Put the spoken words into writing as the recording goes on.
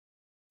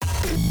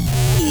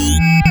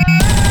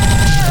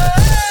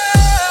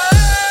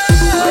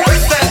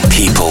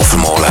People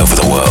from all over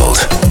the world,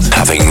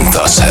 having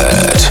thus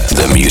heard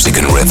the music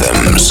and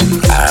rhythms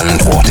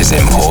and what is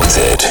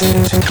imported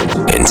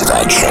into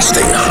their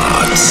trusting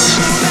hearts.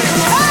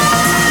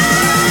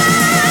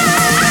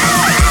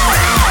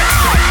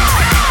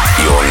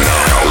 You're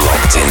now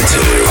locked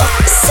into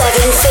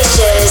Seven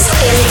Fishers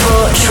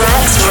Import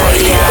Tracks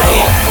Radio.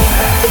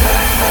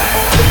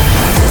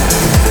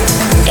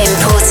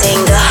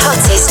 Importing the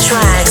hottest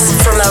tracks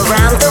from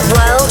around the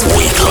world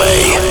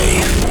weekly.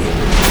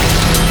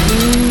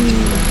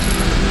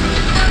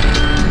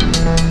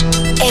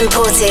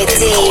 Import it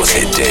deep. Import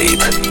it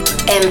deep.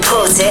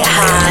 Import it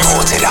hard.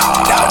 Import it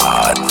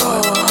hard.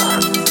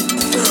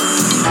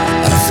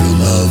 I feel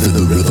love in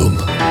the rhythm.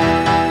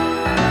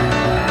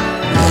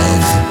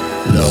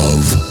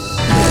 Love.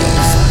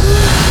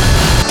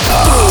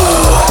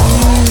 Oh,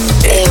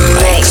 it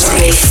makes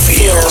me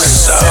feel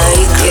so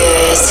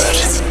good.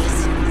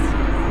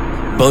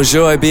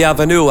 Bonjour et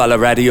bienvenue à la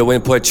Radio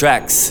Import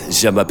Tracks.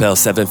 Je m'appelle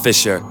Seven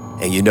Fisher,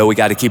 and you know we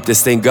gotta keep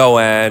this thing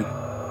going.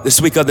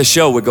 This week on the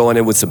show, we're going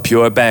in with some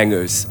pure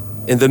bangers.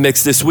 In the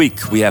mix this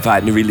week, we have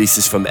hot new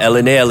releases from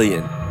Ellen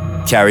Alien,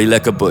 Carrie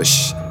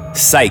Leckerbush,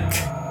 Psych,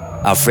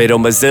 Alfredo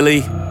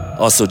Mazzilli,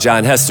 also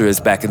John Hester is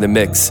back in the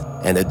mix,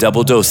 and a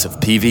double dose of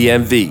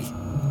PVMV.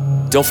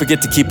 Don't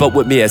forget to keep up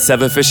with me at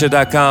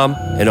 7fisher.com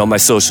and on my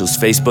socials,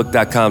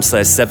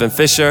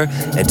 facebook.com/7fisher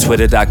and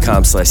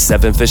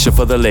twitter.com/7fisher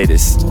for the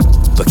latest.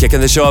 But kicking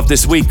the show off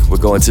this week, we're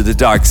going to the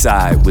dark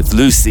side with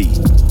Lucy.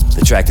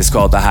 The track is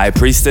called The High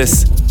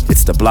Priestess.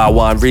 It's the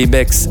Blawan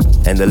remix,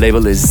 and the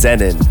label is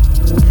Zenin.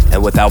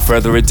 And without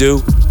further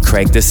ado,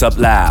 crank this up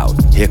loud.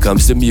 Here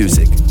comes the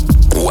music.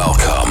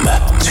 Welcome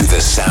to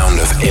the sound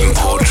of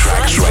Import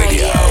Tracks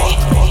Radio.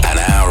 An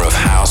hour of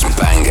house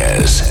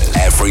bangers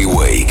every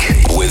week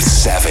with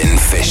Seven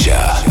Fisher.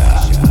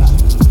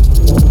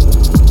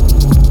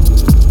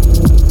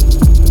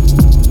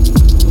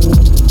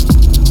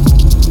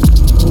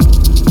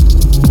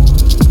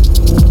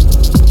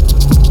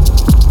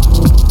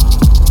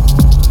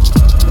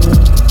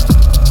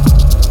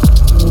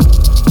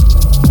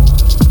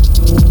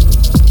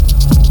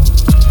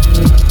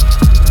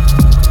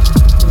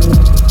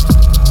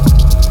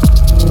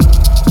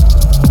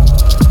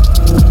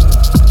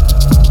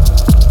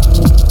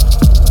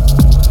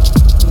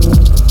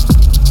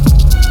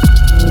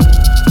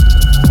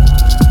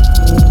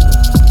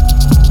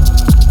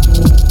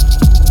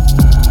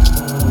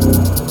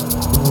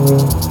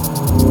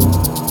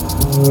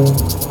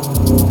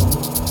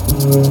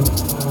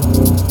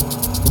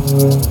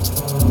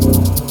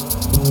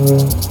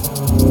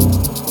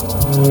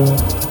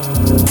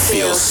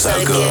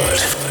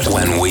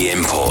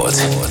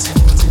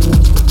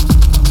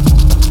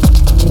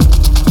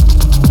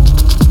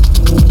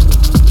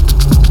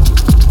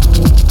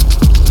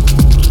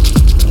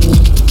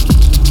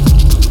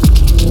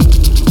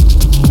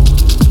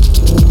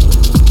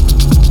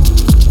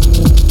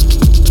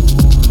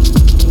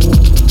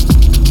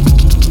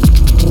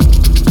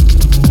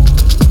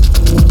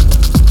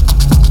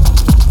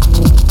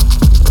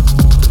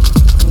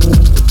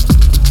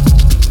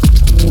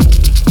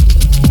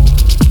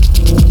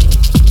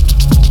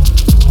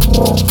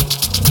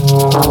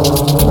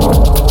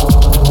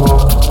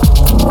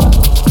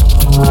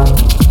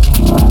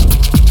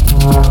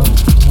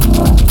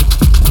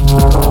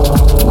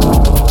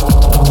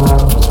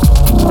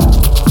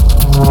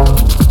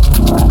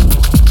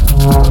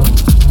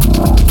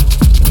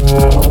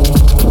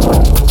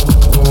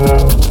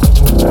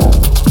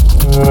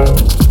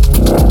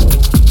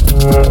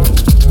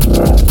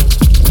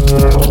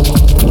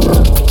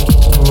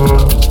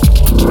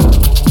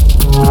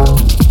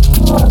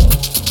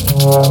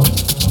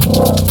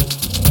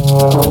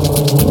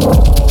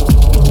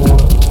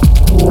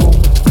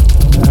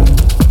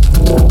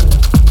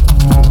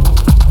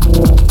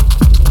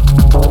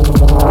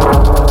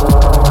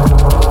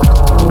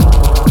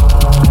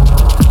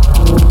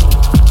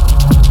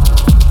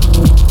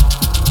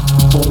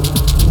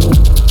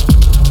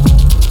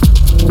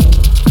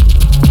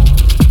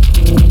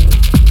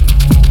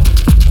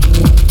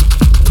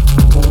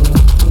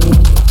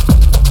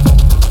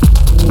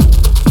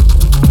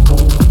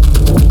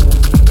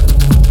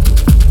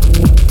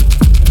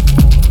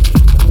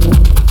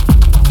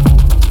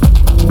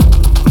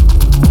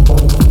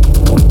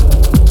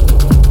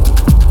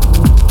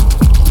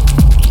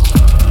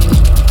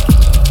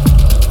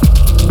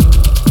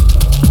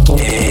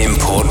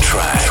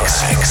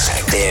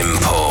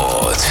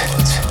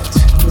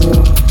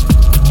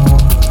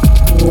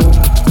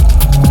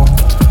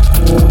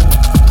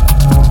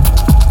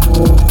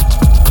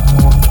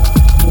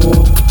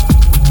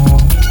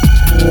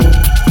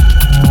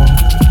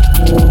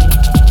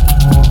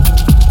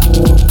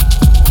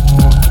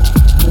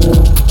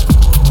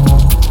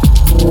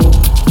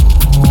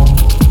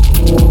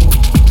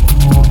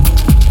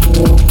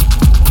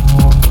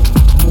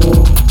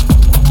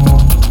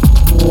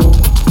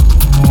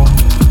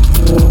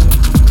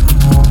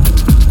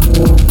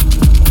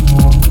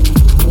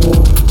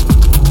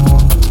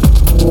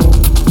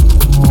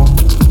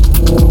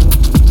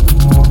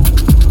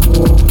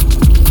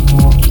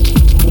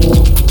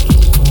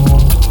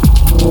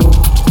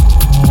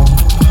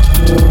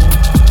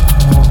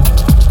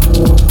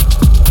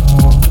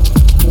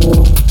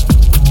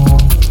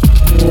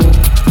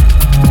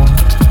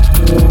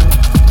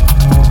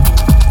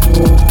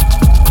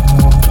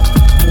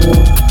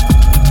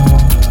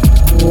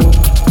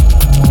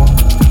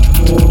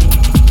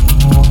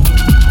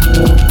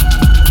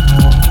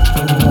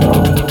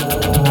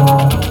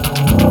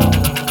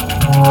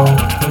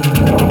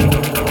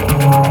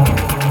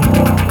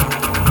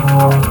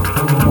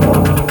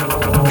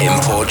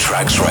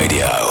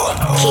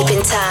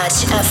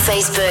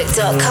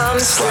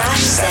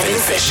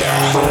 Fisher.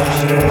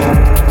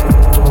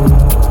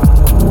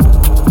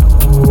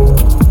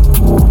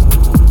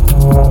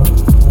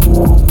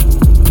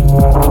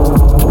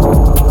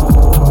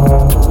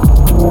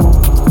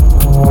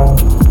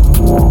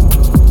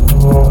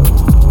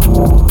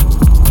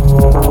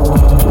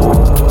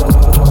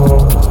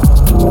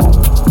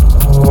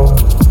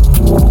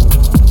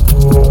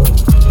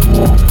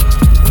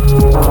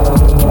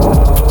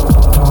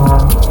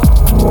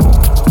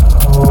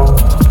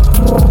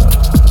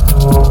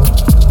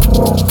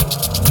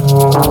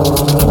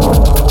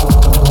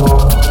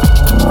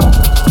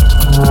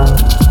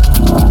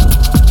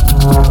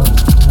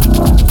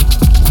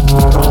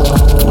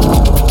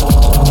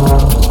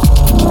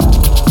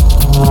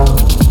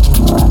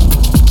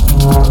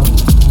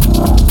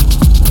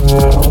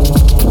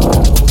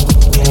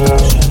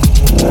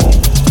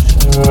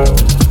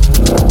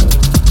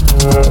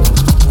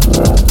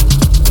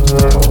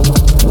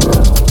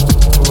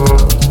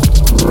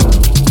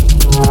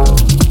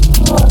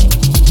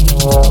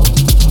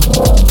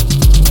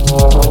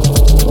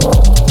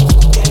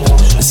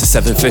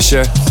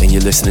 Fisher, and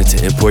you're listening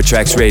to Import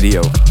Tracks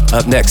Radio.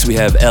 Up next, we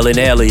have Ellen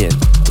Alien.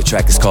 The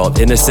track is called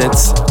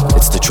Innocence.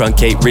 It's the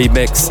Truncate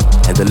remix,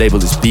 and the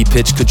label is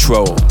B-Pitch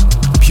Control.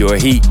 Pure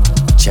heat.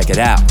 Check it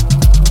out.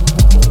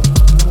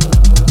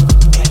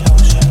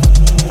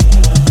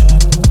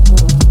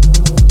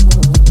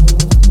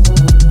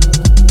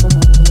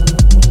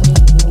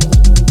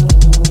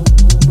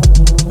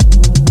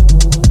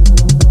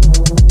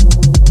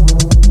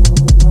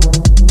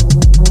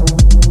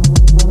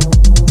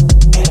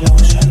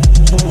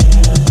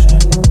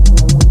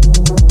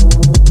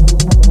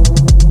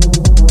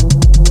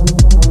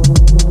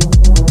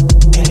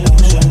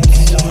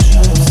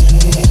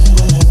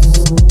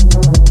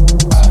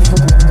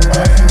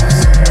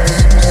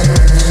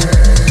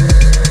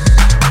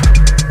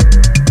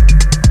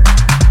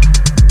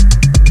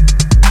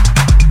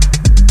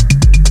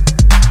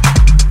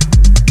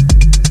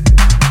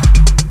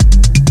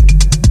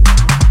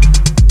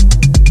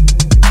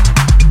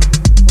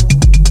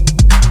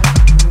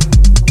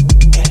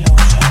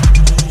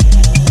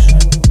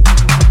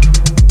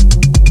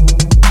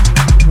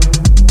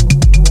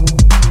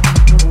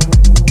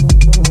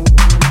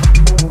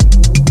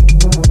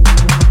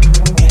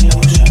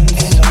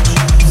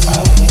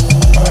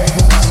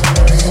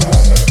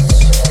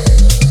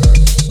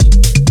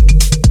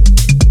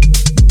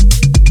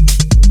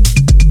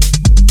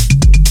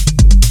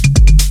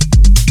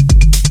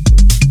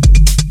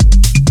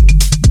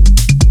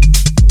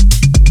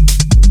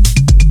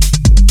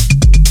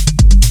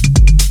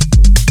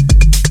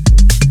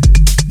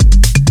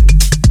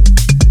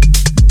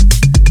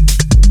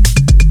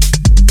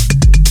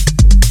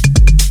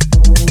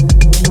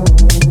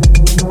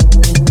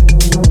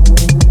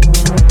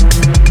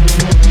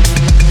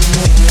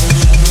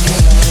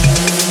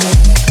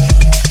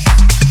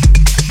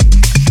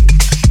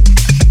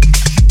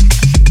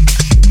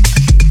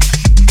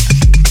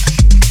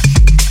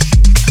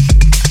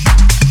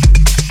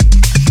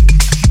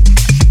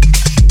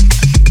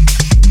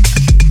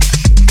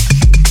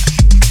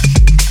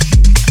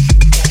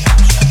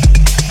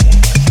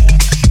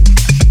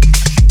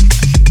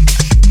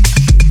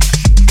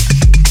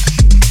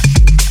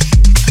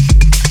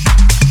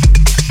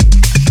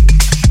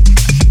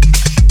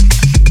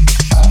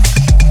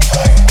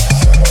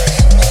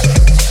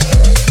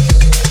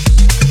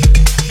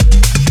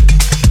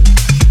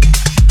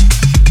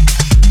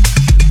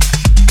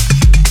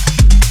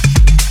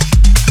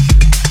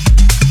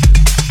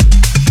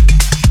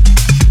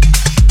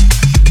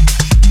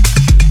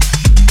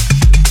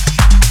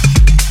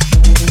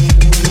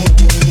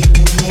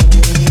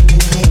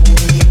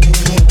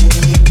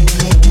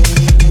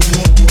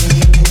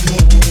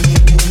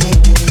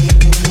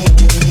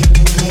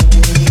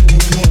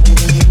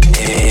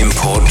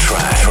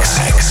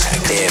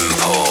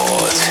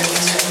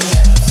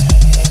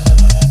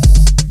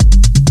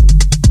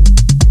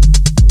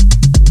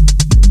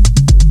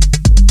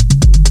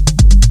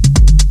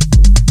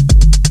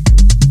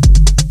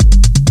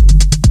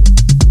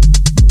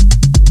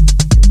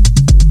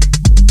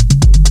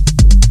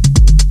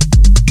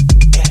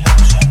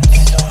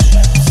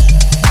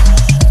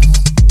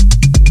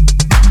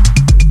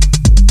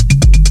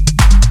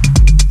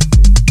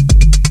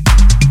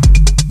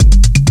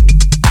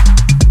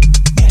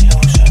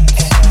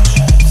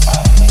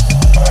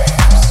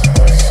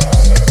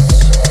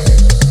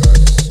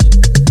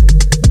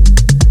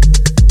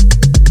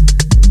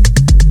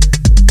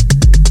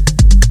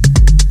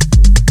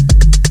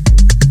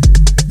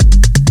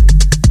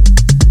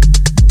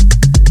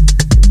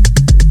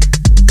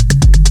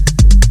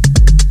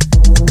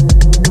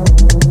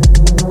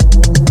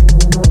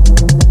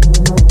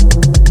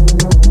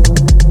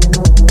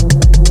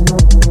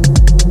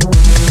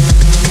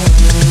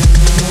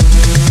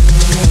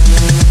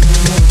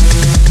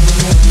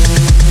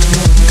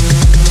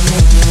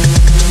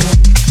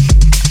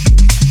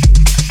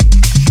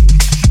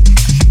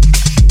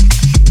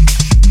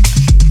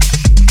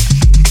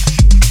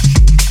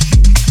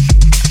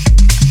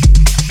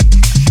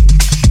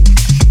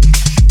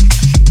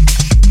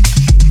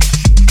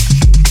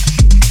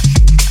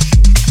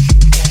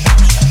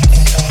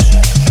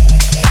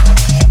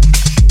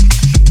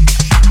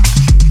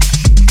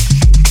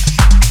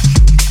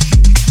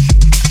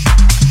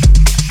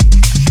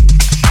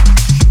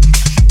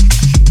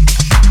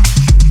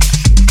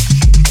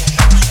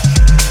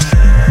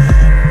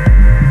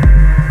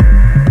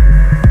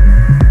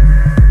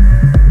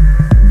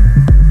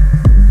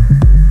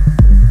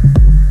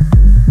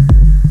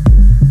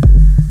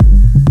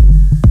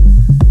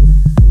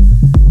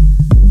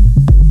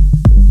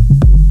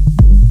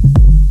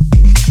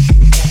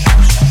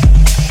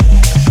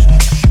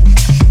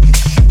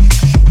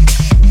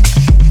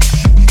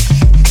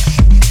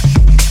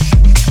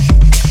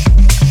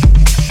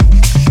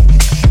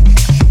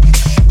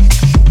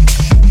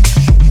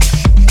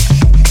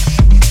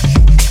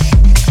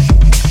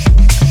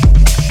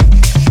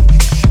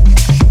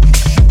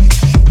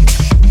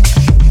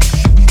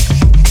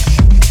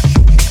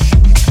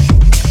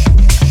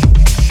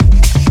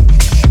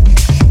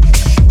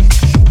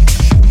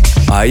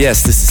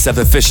 Yes, this is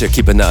Seven Fisher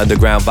keeping the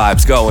underground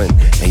vibes going,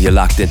 and you're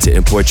locked into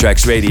Import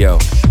Tracks Radio.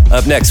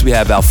 Up next, we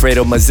have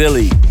Alfredo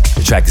Mazzilli.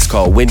 The track is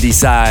called Windy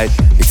Side.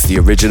 It's the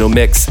original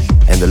mix,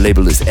 and the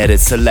label is Edit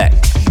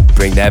Select.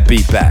 Bring that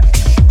beat back.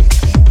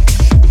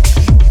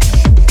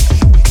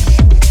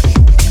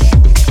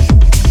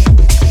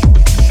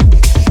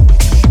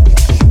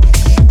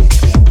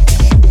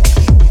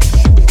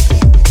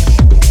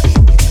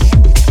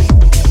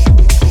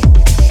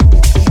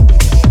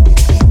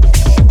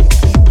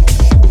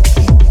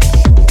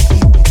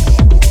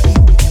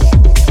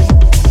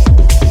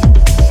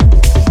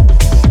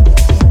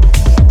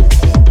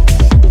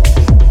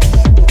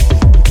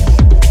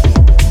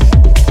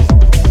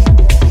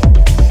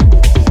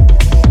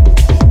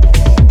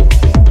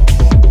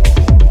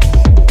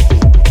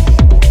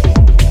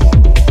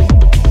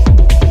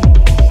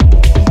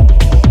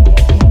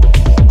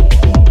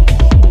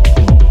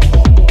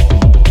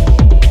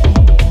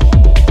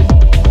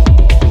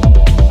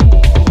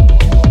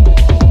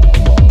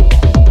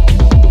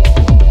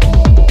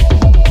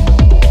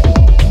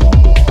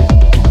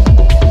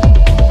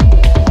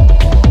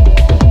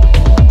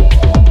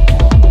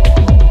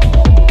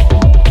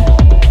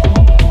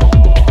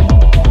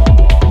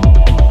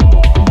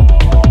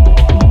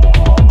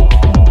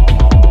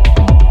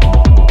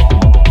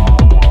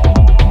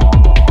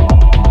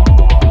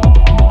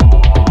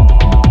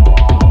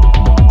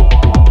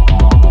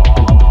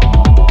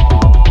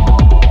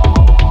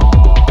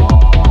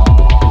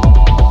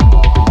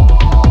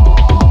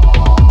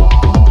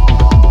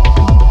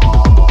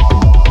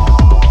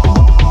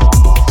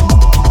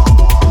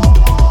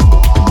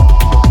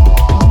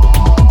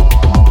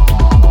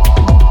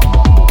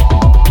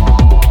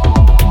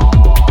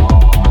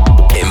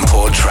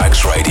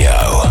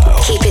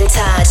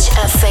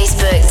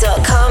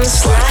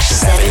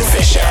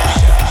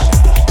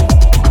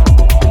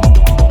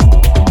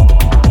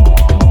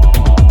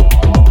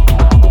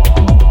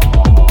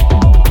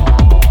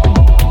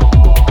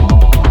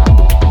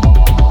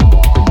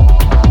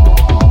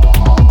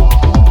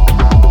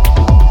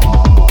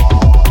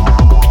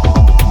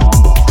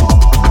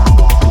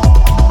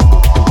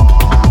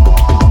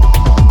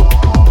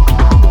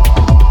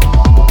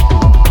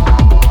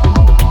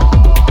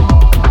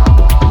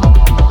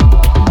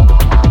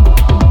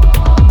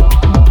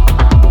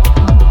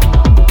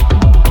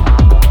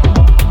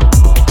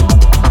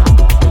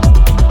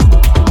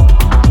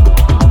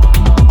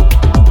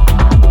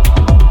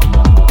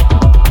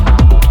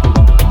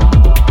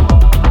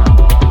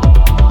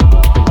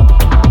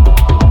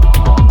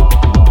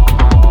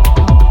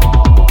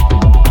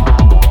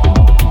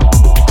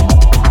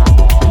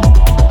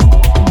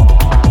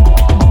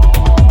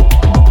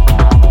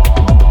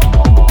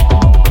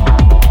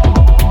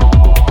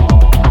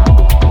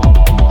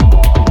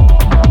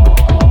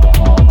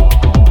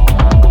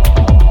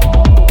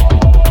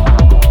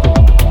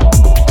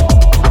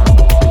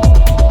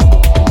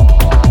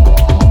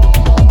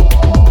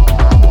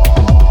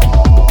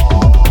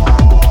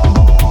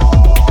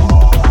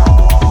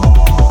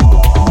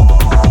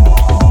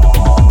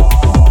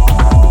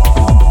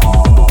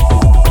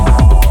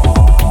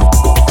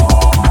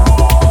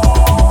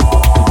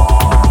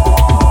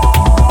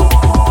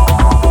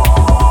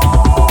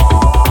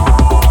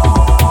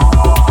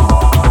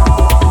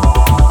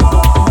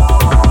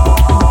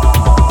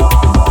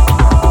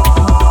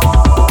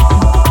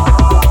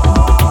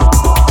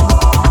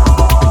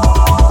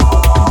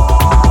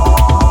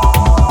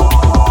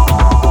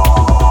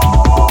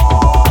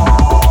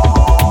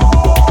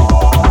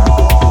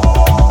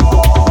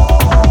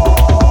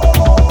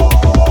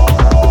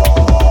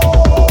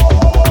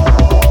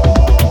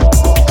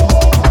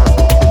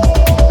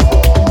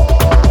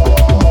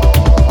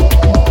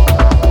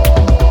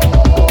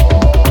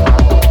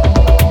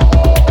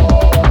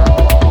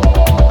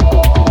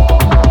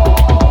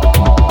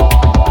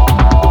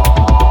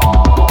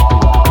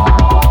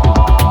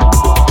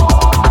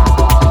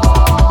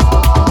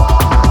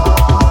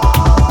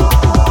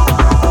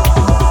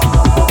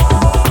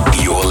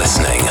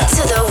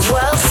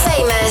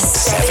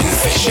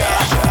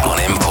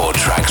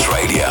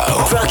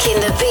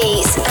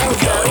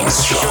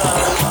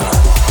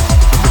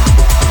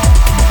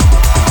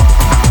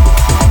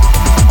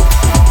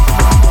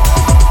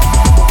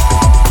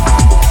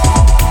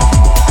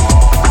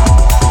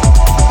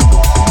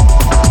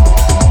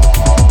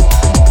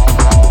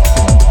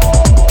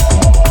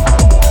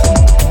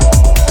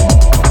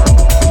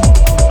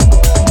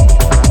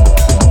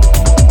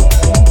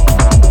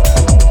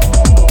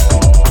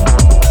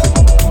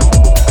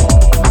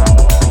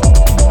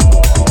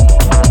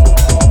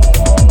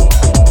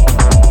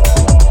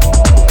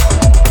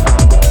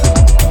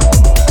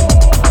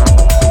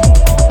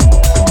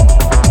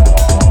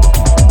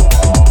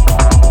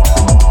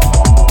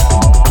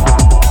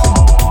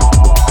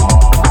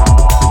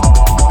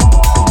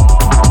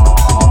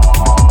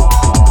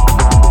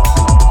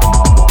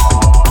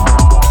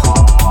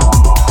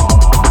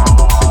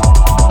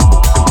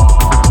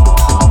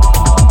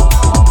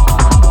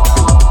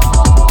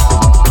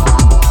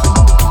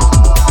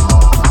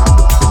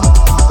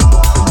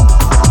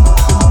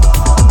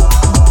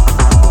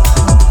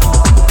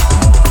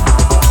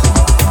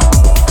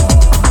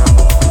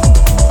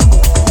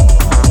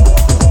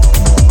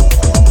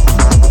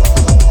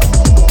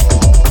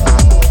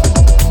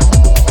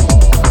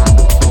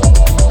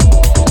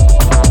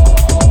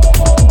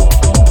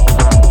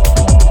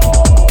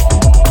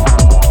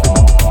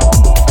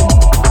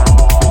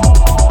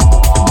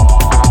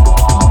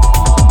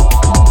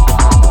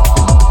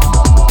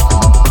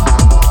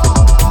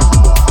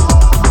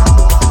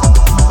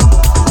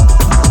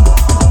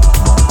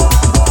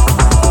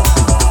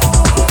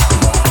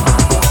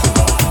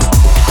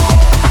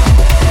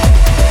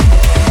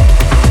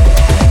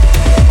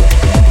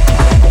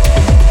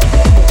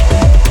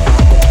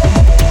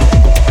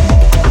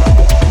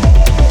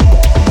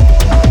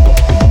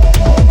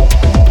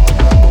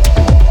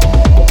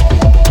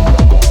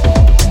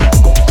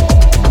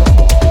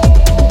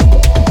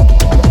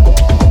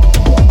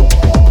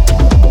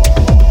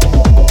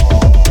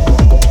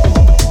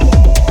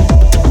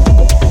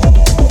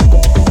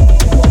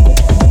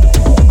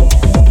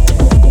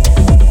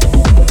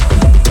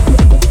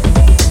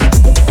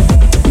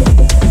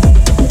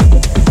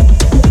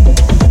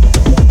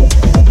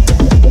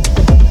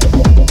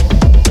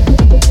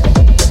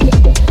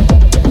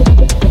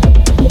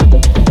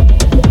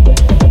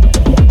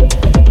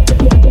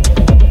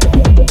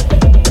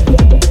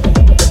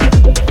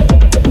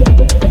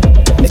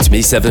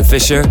 Seven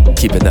Fisher,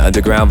 keeping the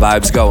underground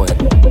vibes going.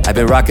 I've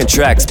been rocking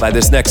tracks by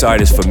this next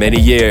artist for many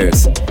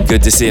years.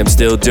 Good to see him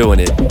still doing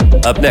it.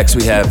 Up next,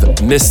 we have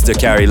Mr.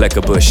 Carrie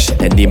Leckerbush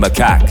and Nima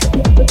Kak.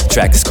 The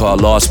track is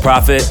called Lost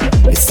Prophet.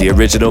 It's the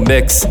original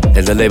mix,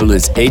 and the label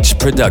is H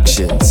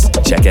Productions.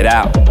 Check it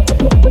out.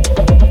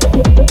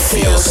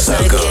 Feels so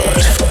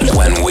good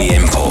when we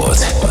import.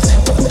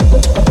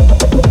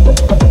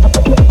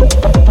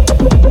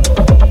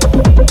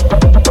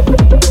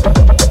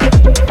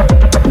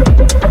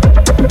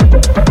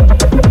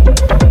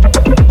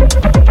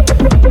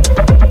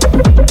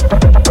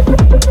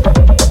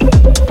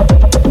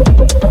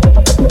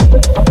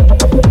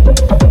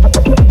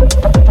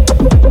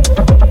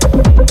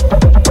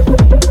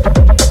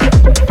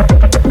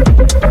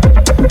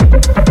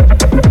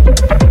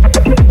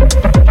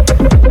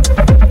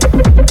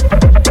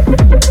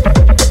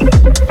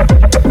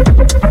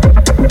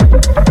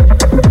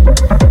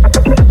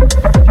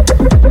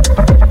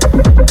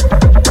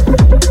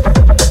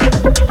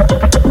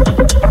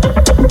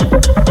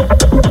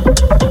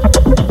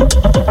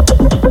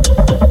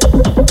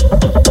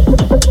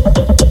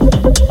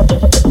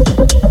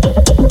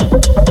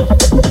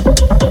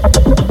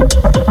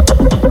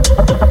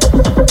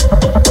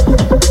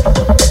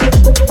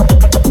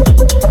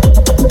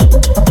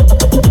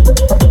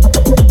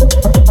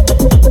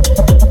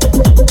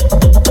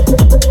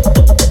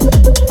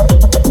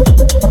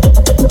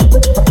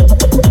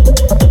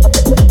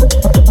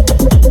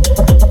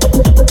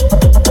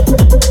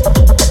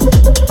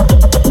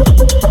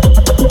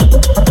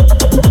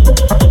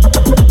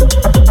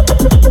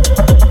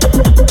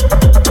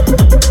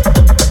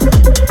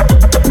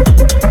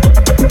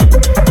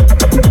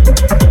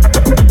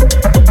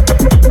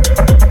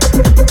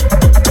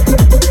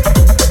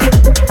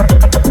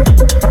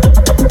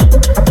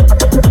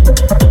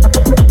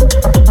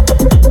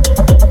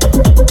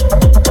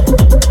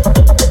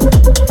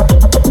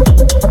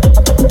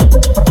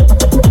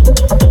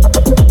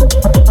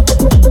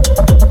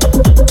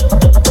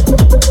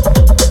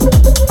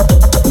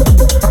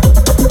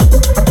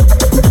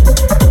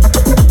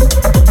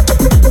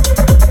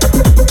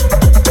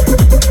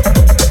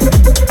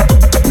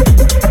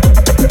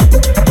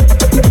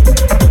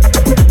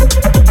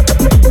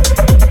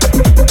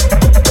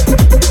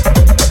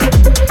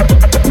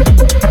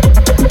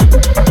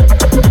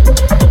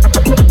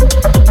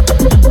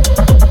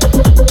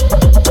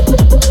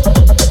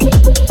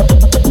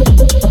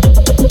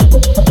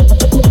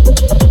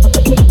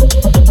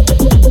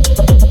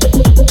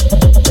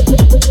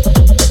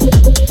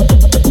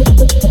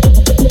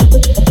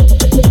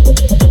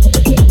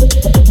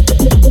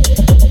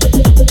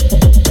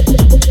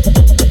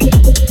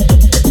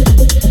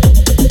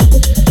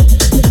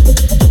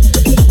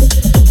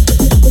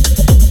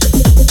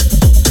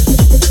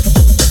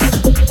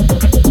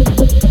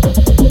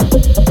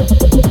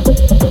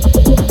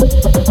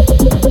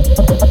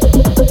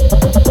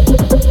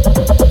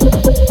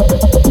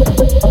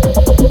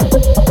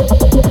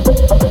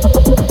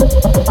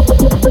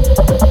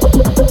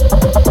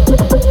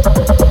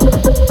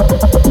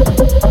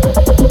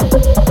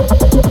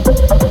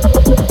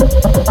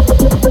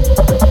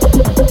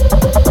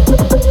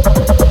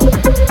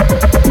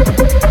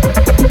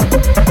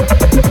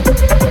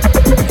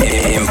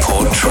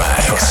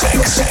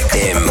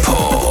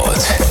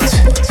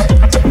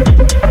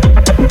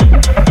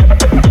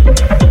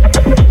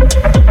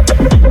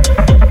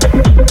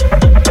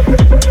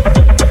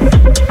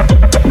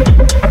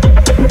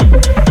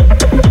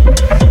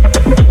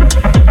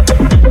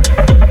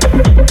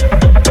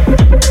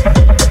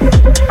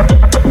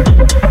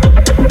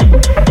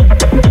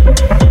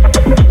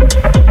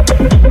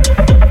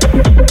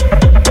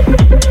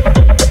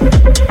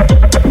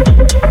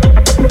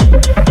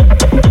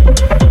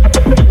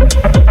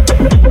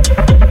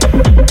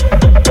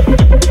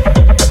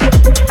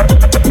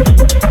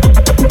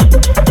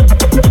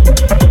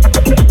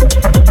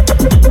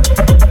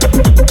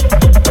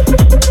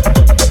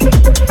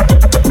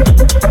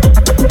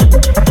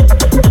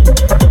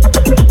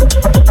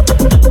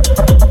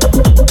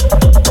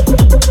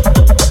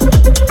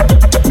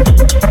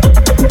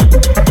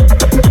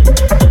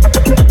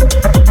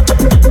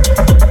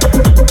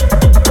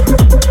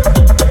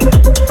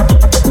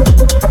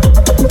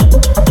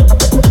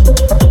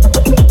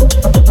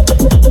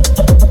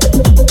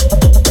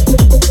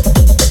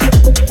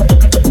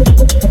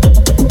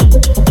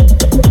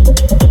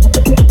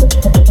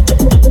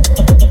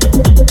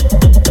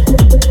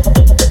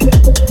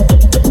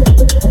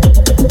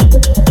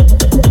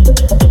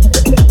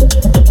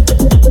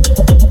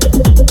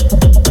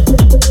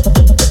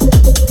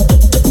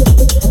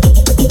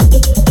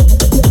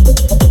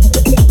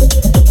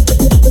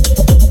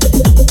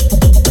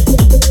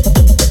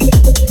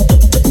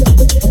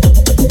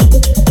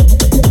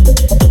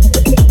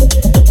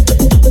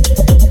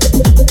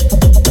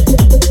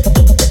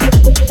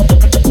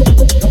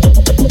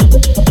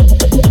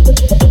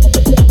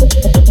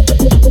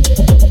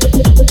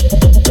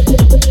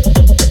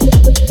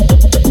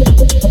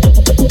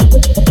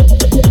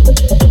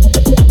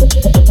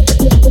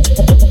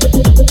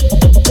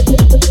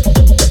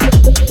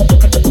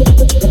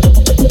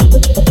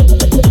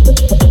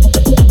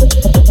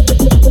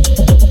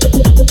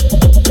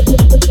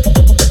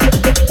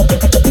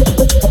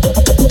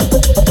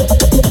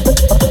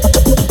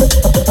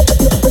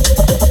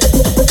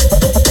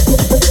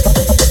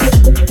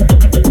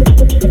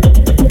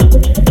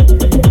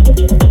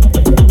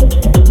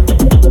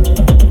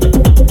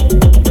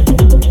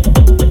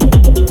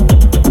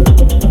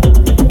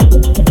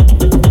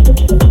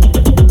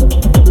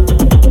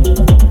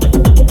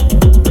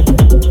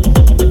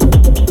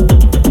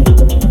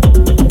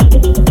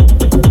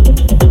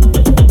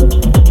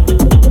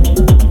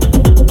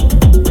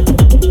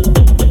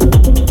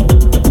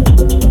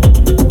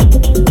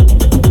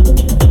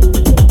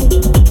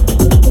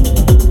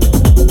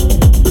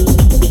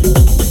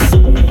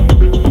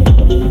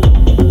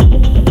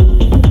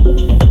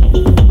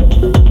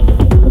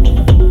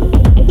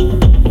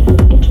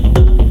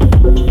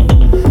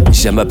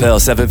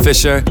 Appel 7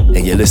 Fisher,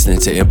 and you're listening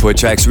to Import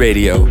Tracks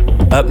Radio.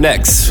 Up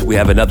next, we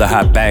have another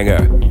hot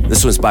banger.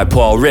 This one's by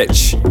Paul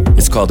Rich.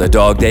 It's called A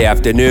Dog Day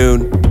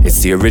Afternoon.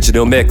 It's the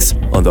original mix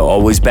on the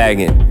always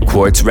banging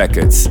Quartz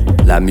Records.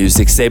 La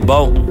musique c'est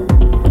bon.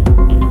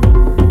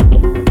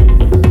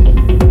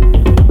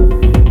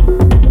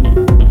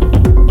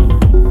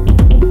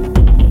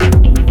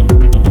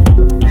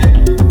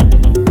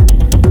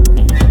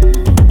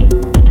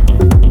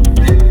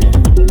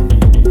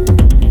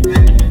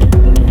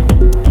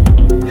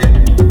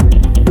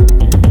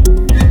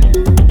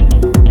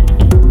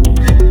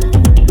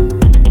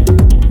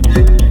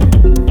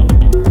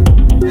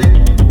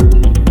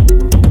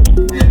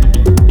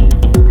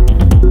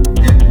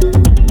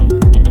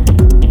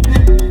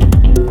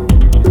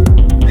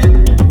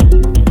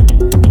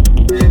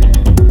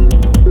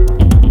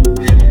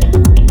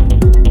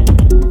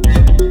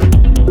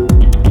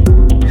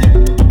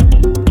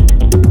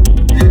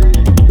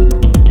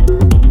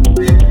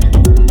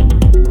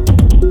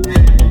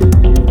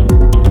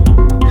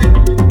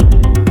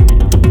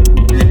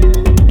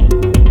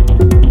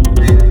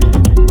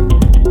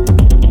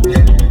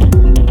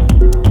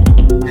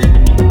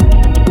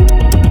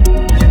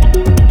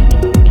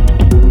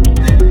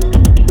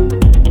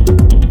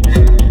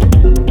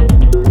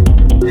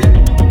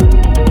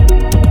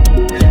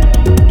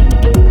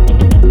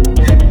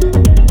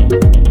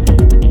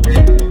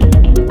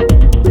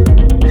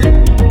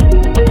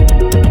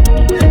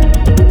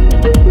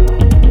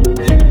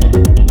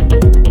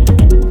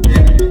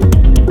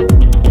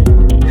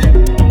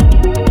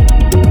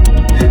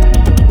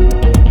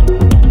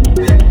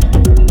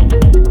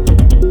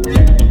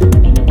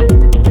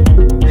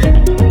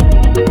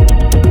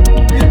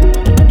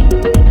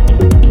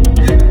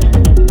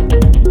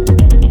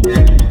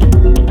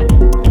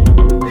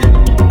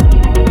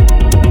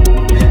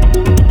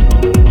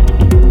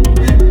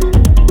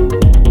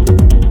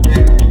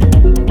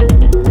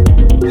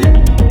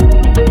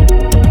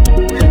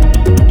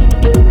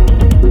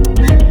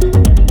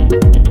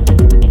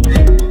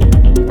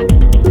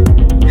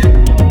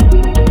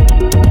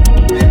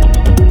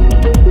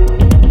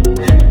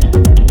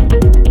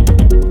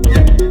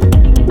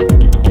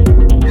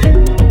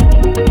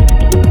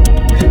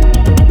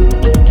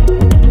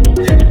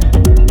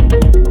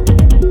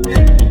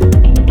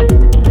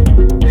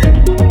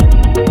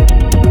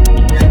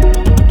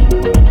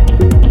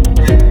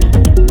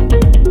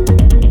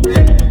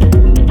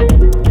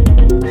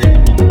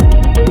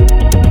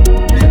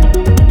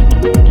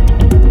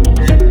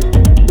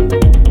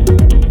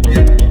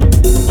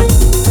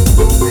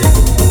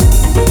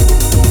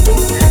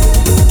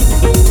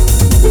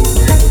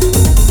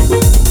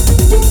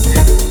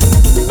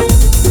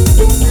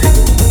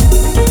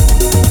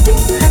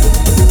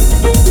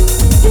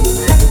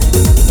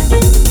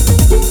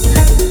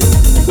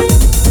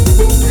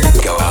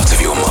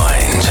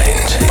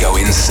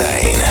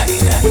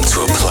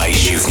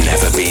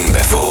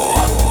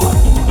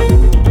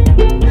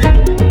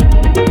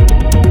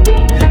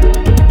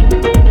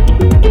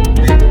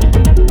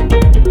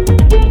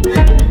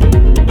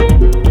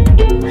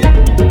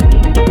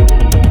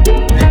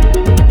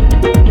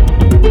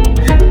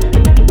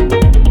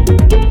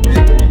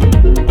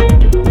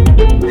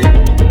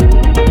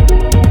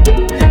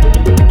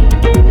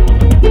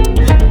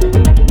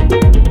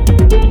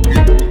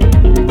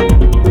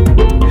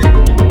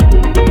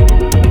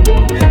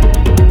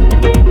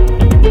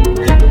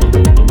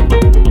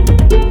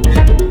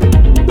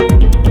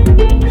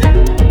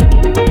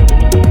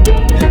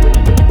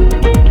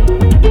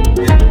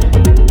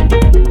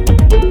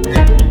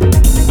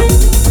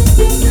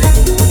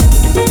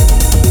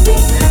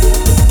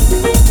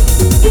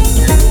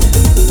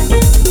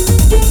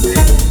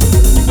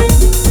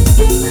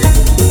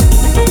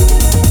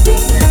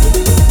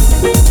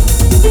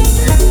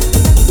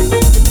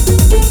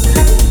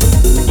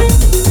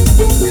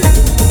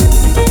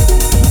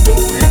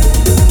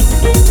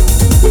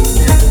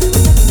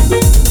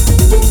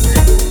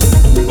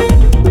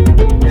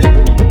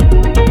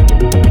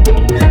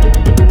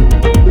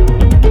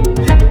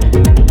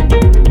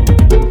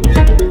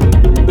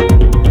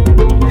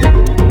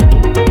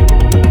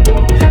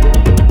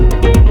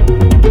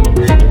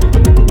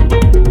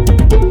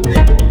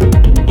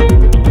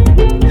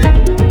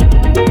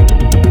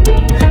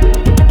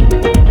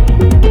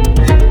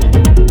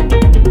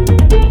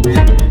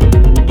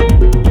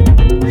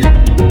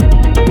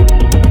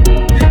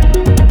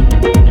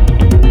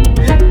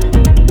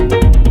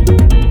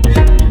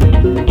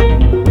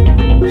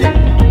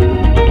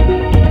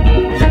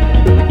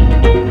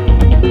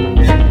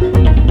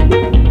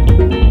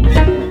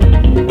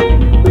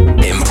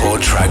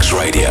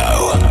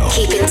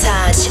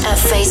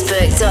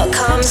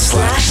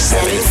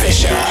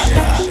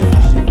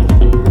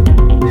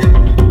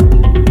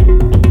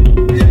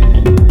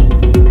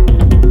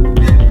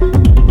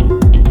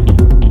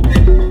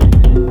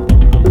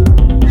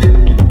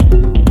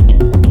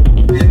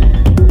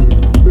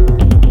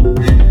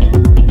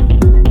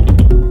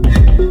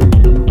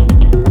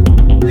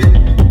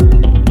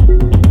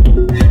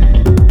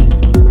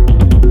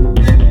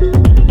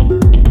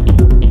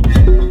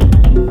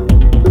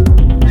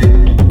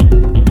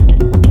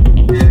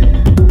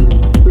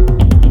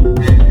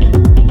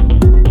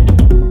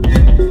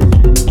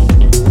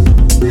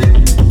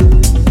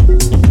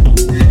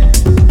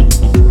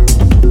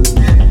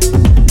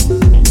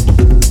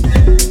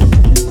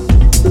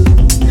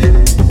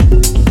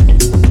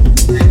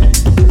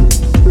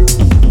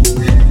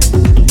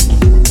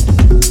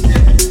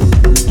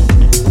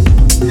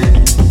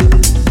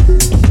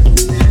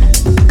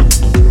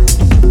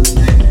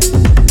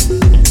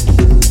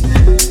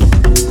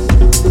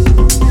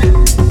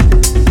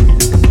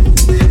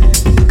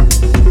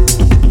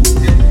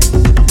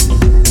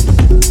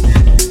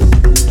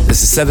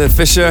 Seven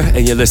Fisher,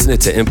 and you're listening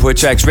to Import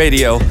Tracks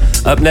Radio.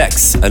 Up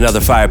next, another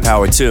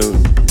Firepower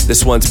tune.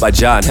 This one's by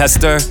John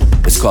Hester.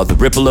 It's called The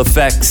Ripple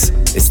Effects.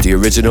 It's the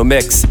original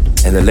mix,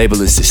 and the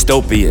label is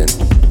Dystopian.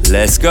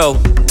 Let's go.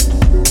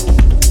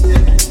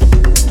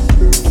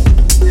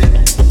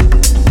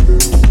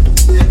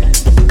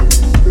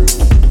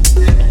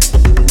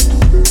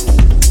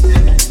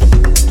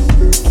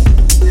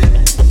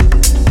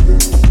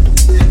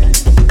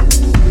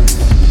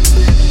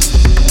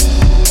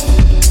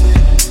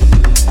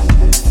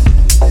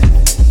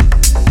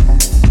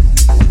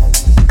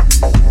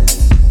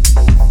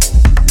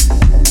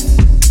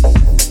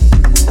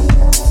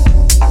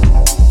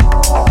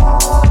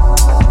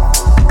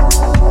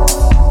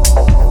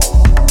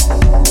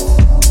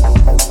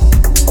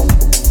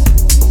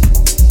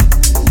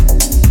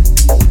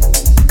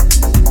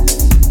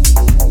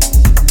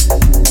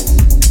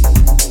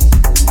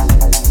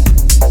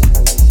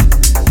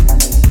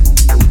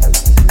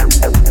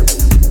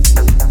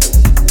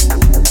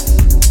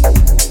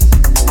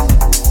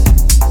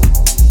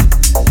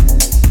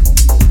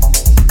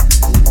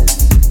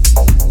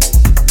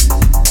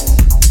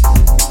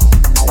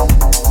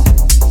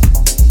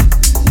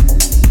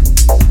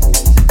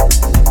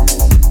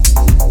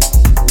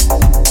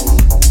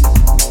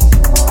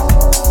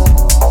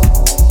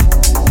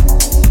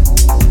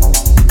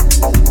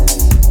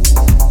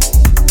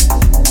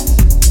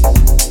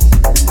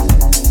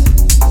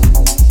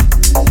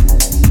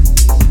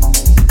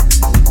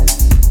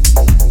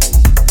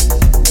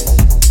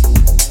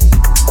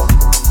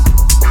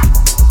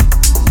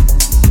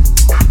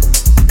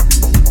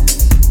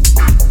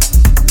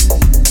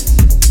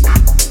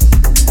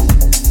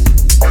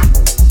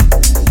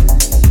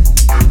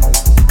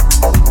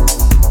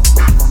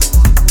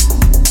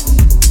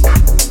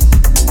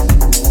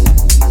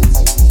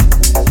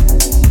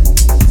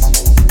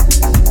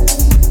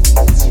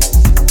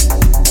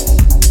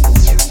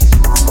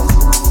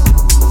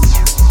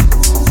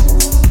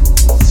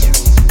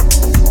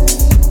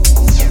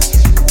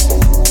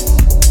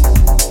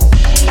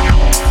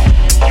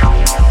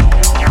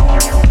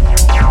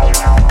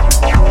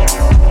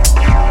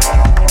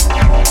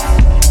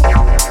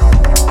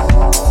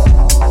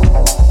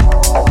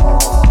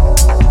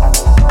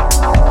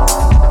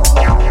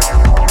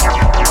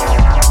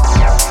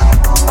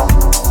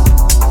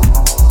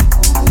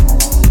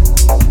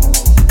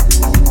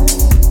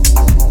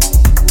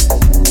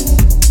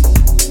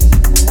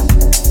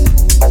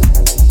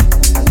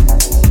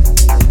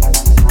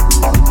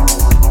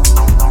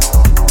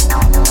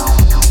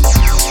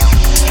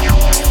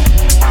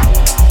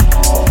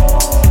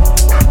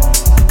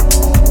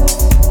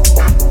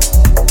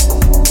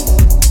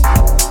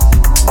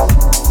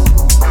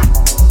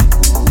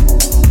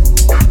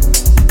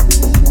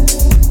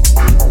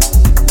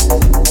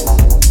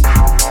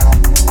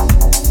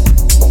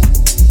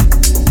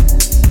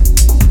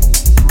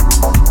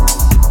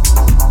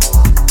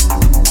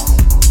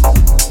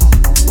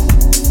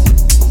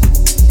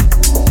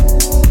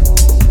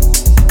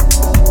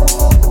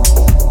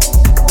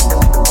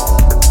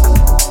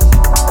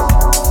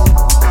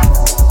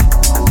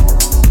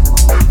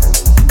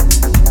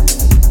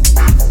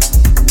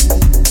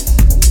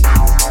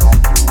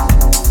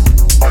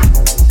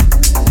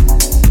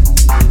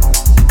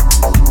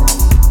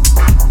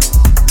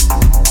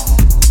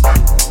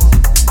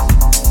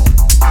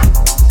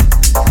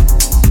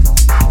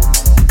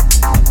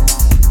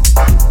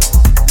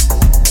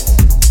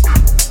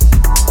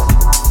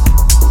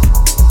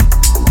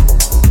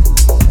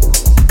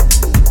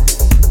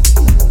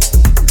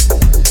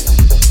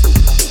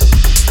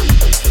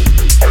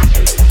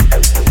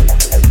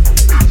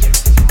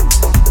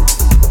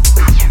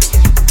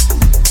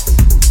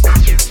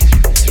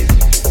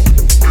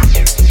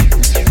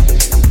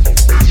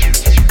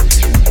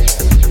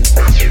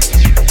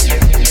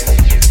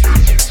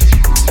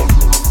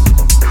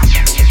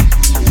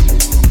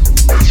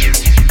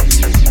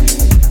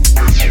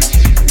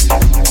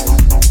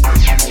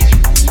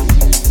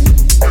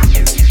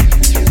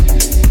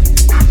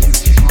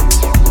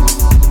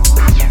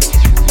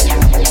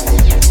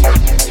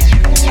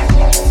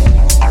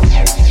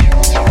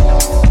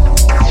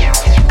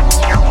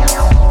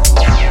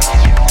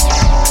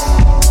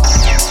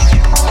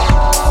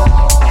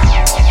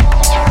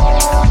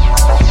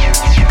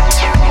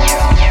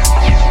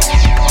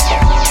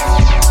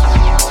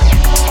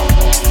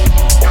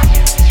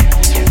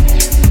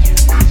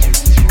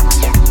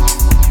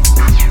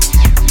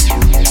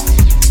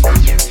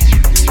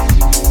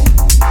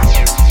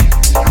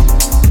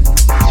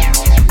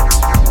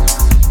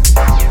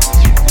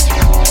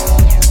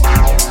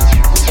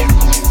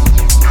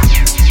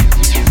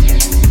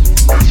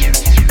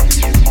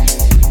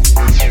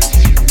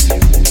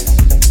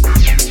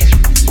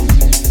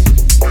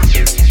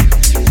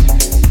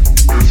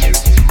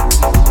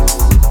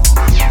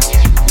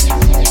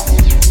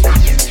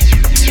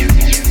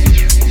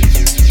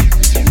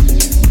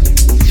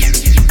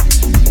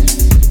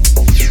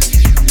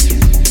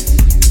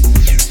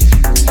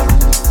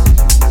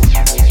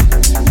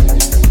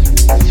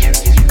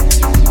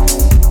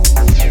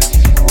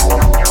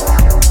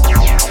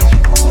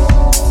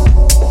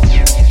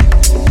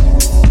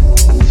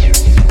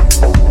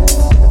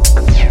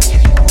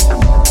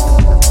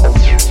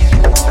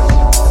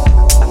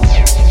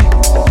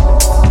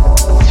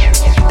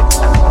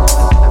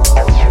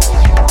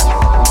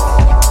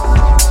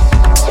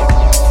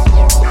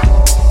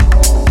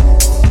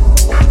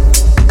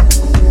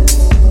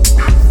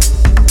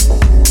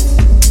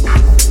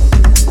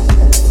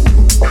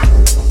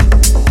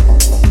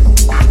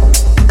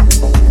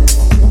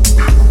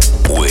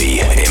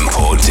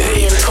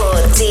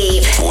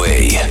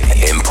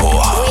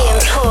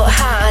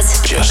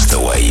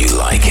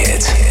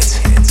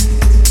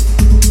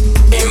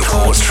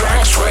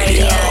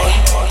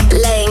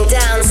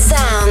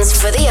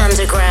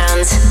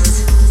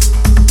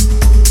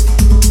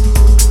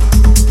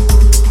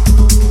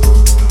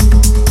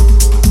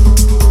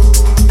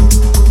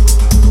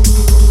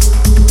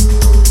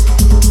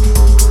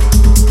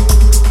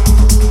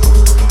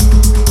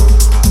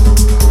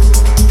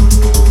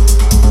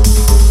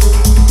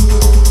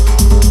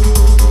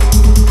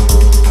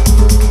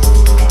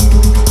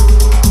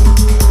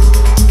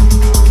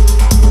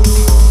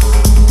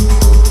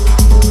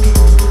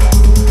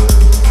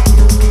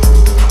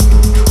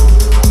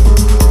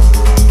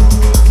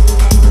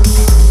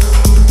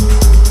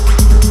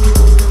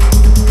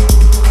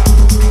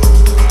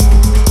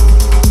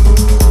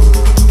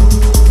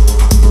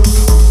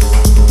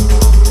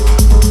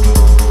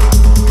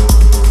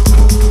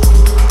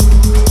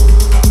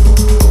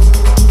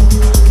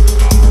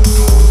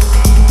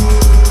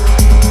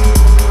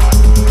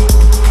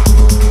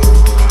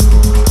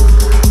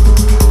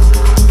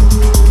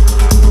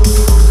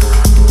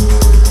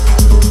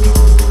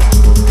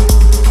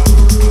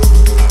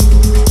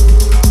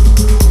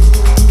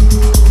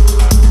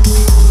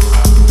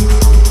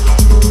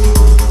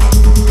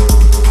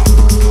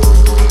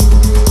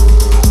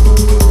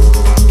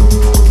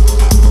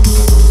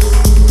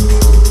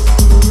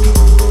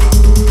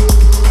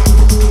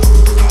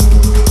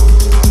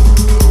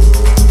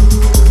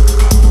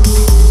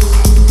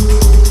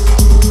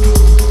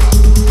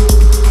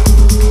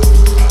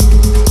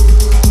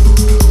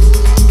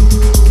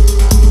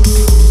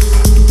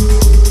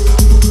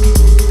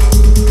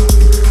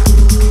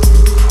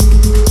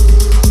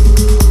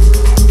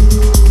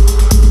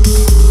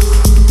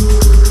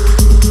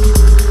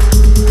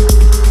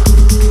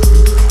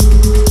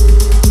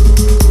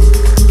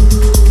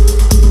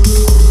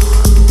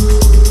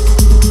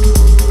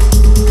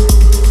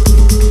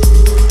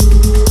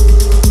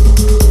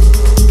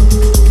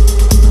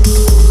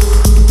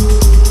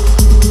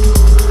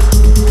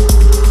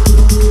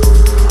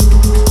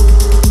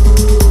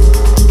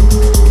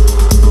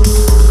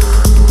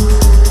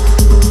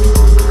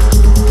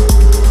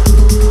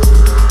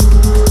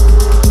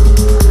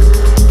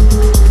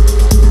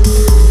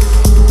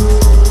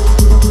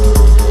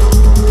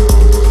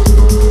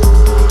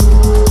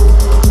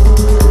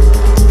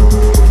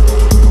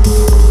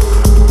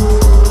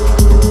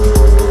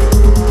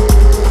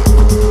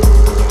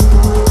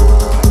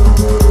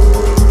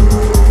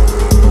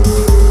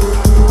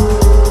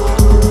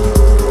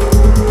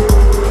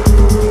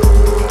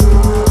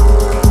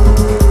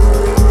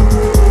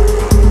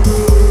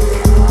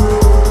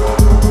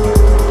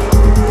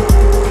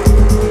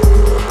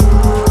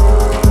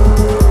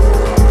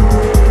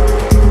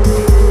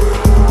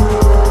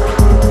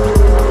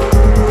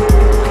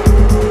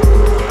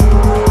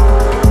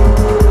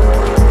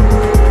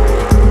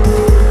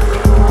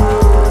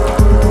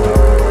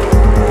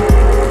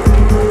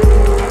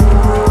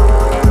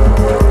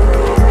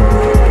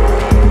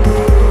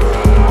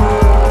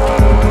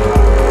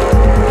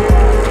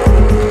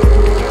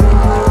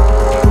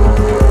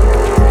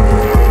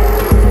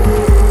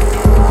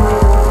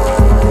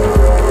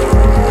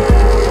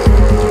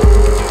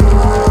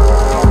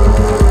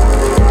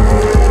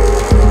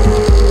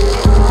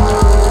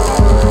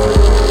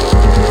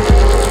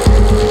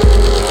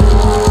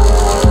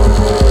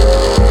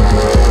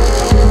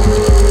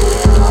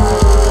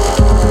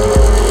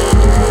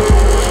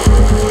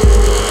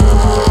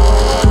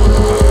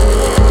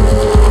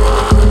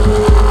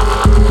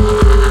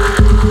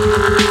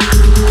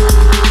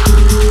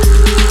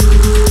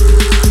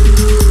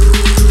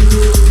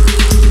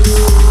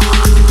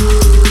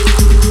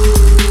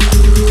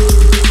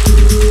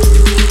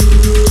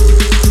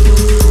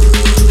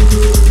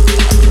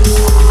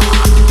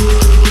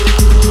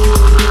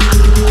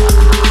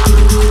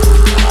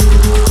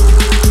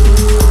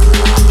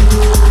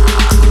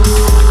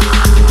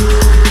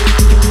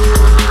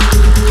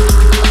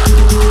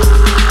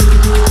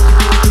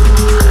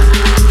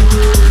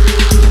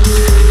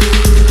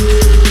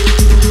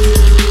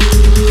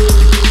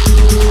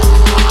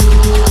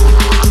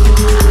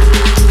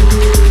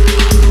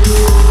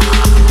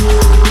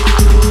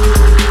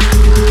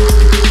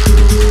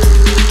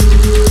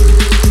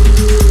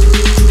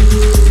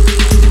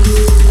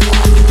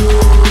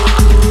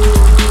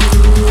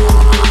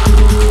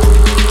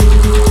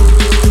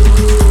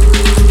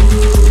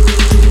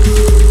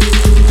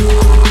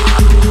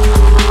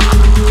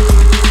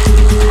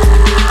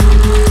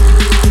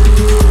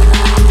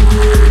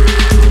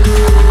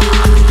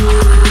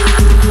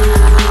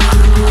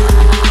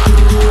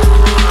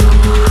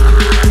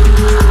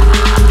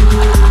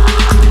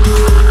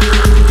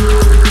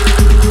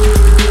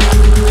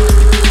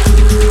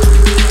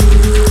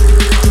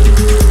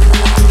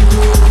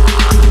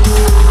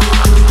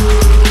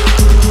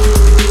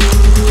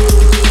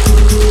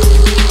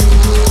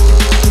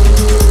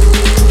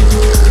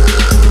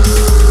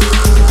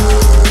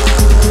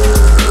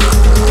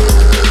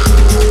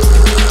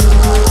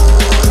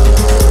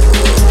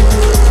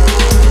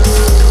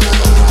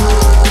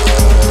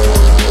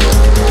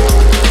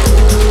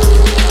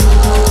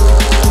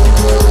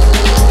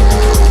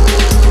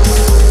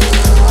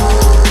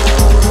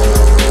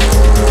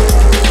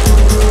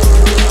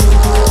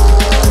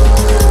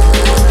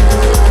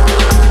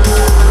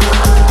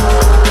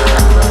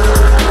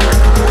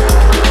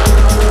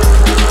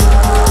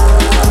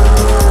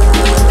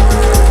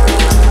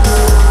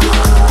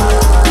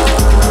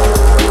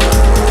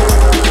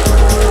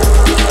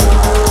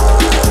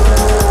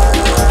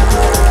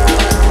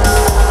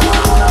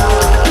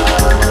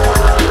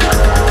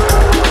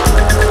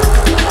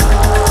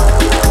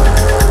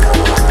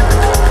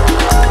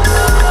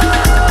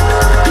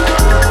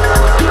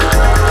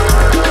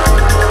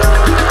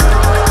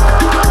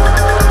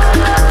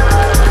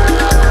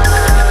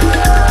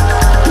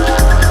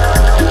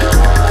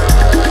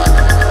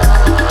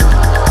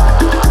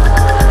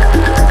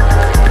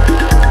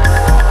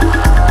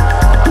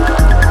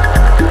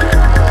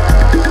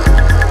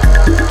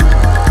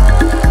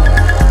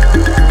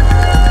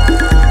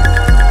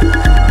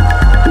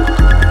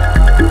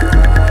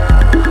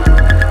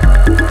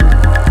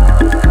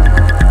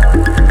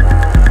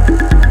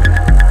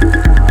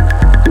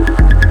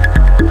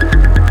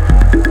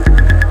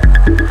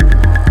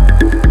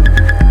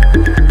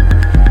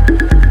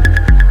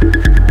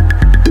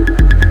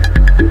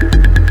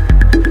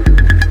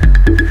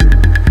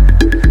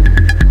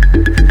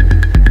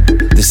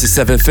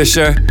 Seven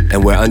Fisher,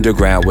 and we're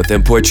underground with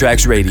Import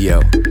Tracks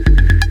Radio.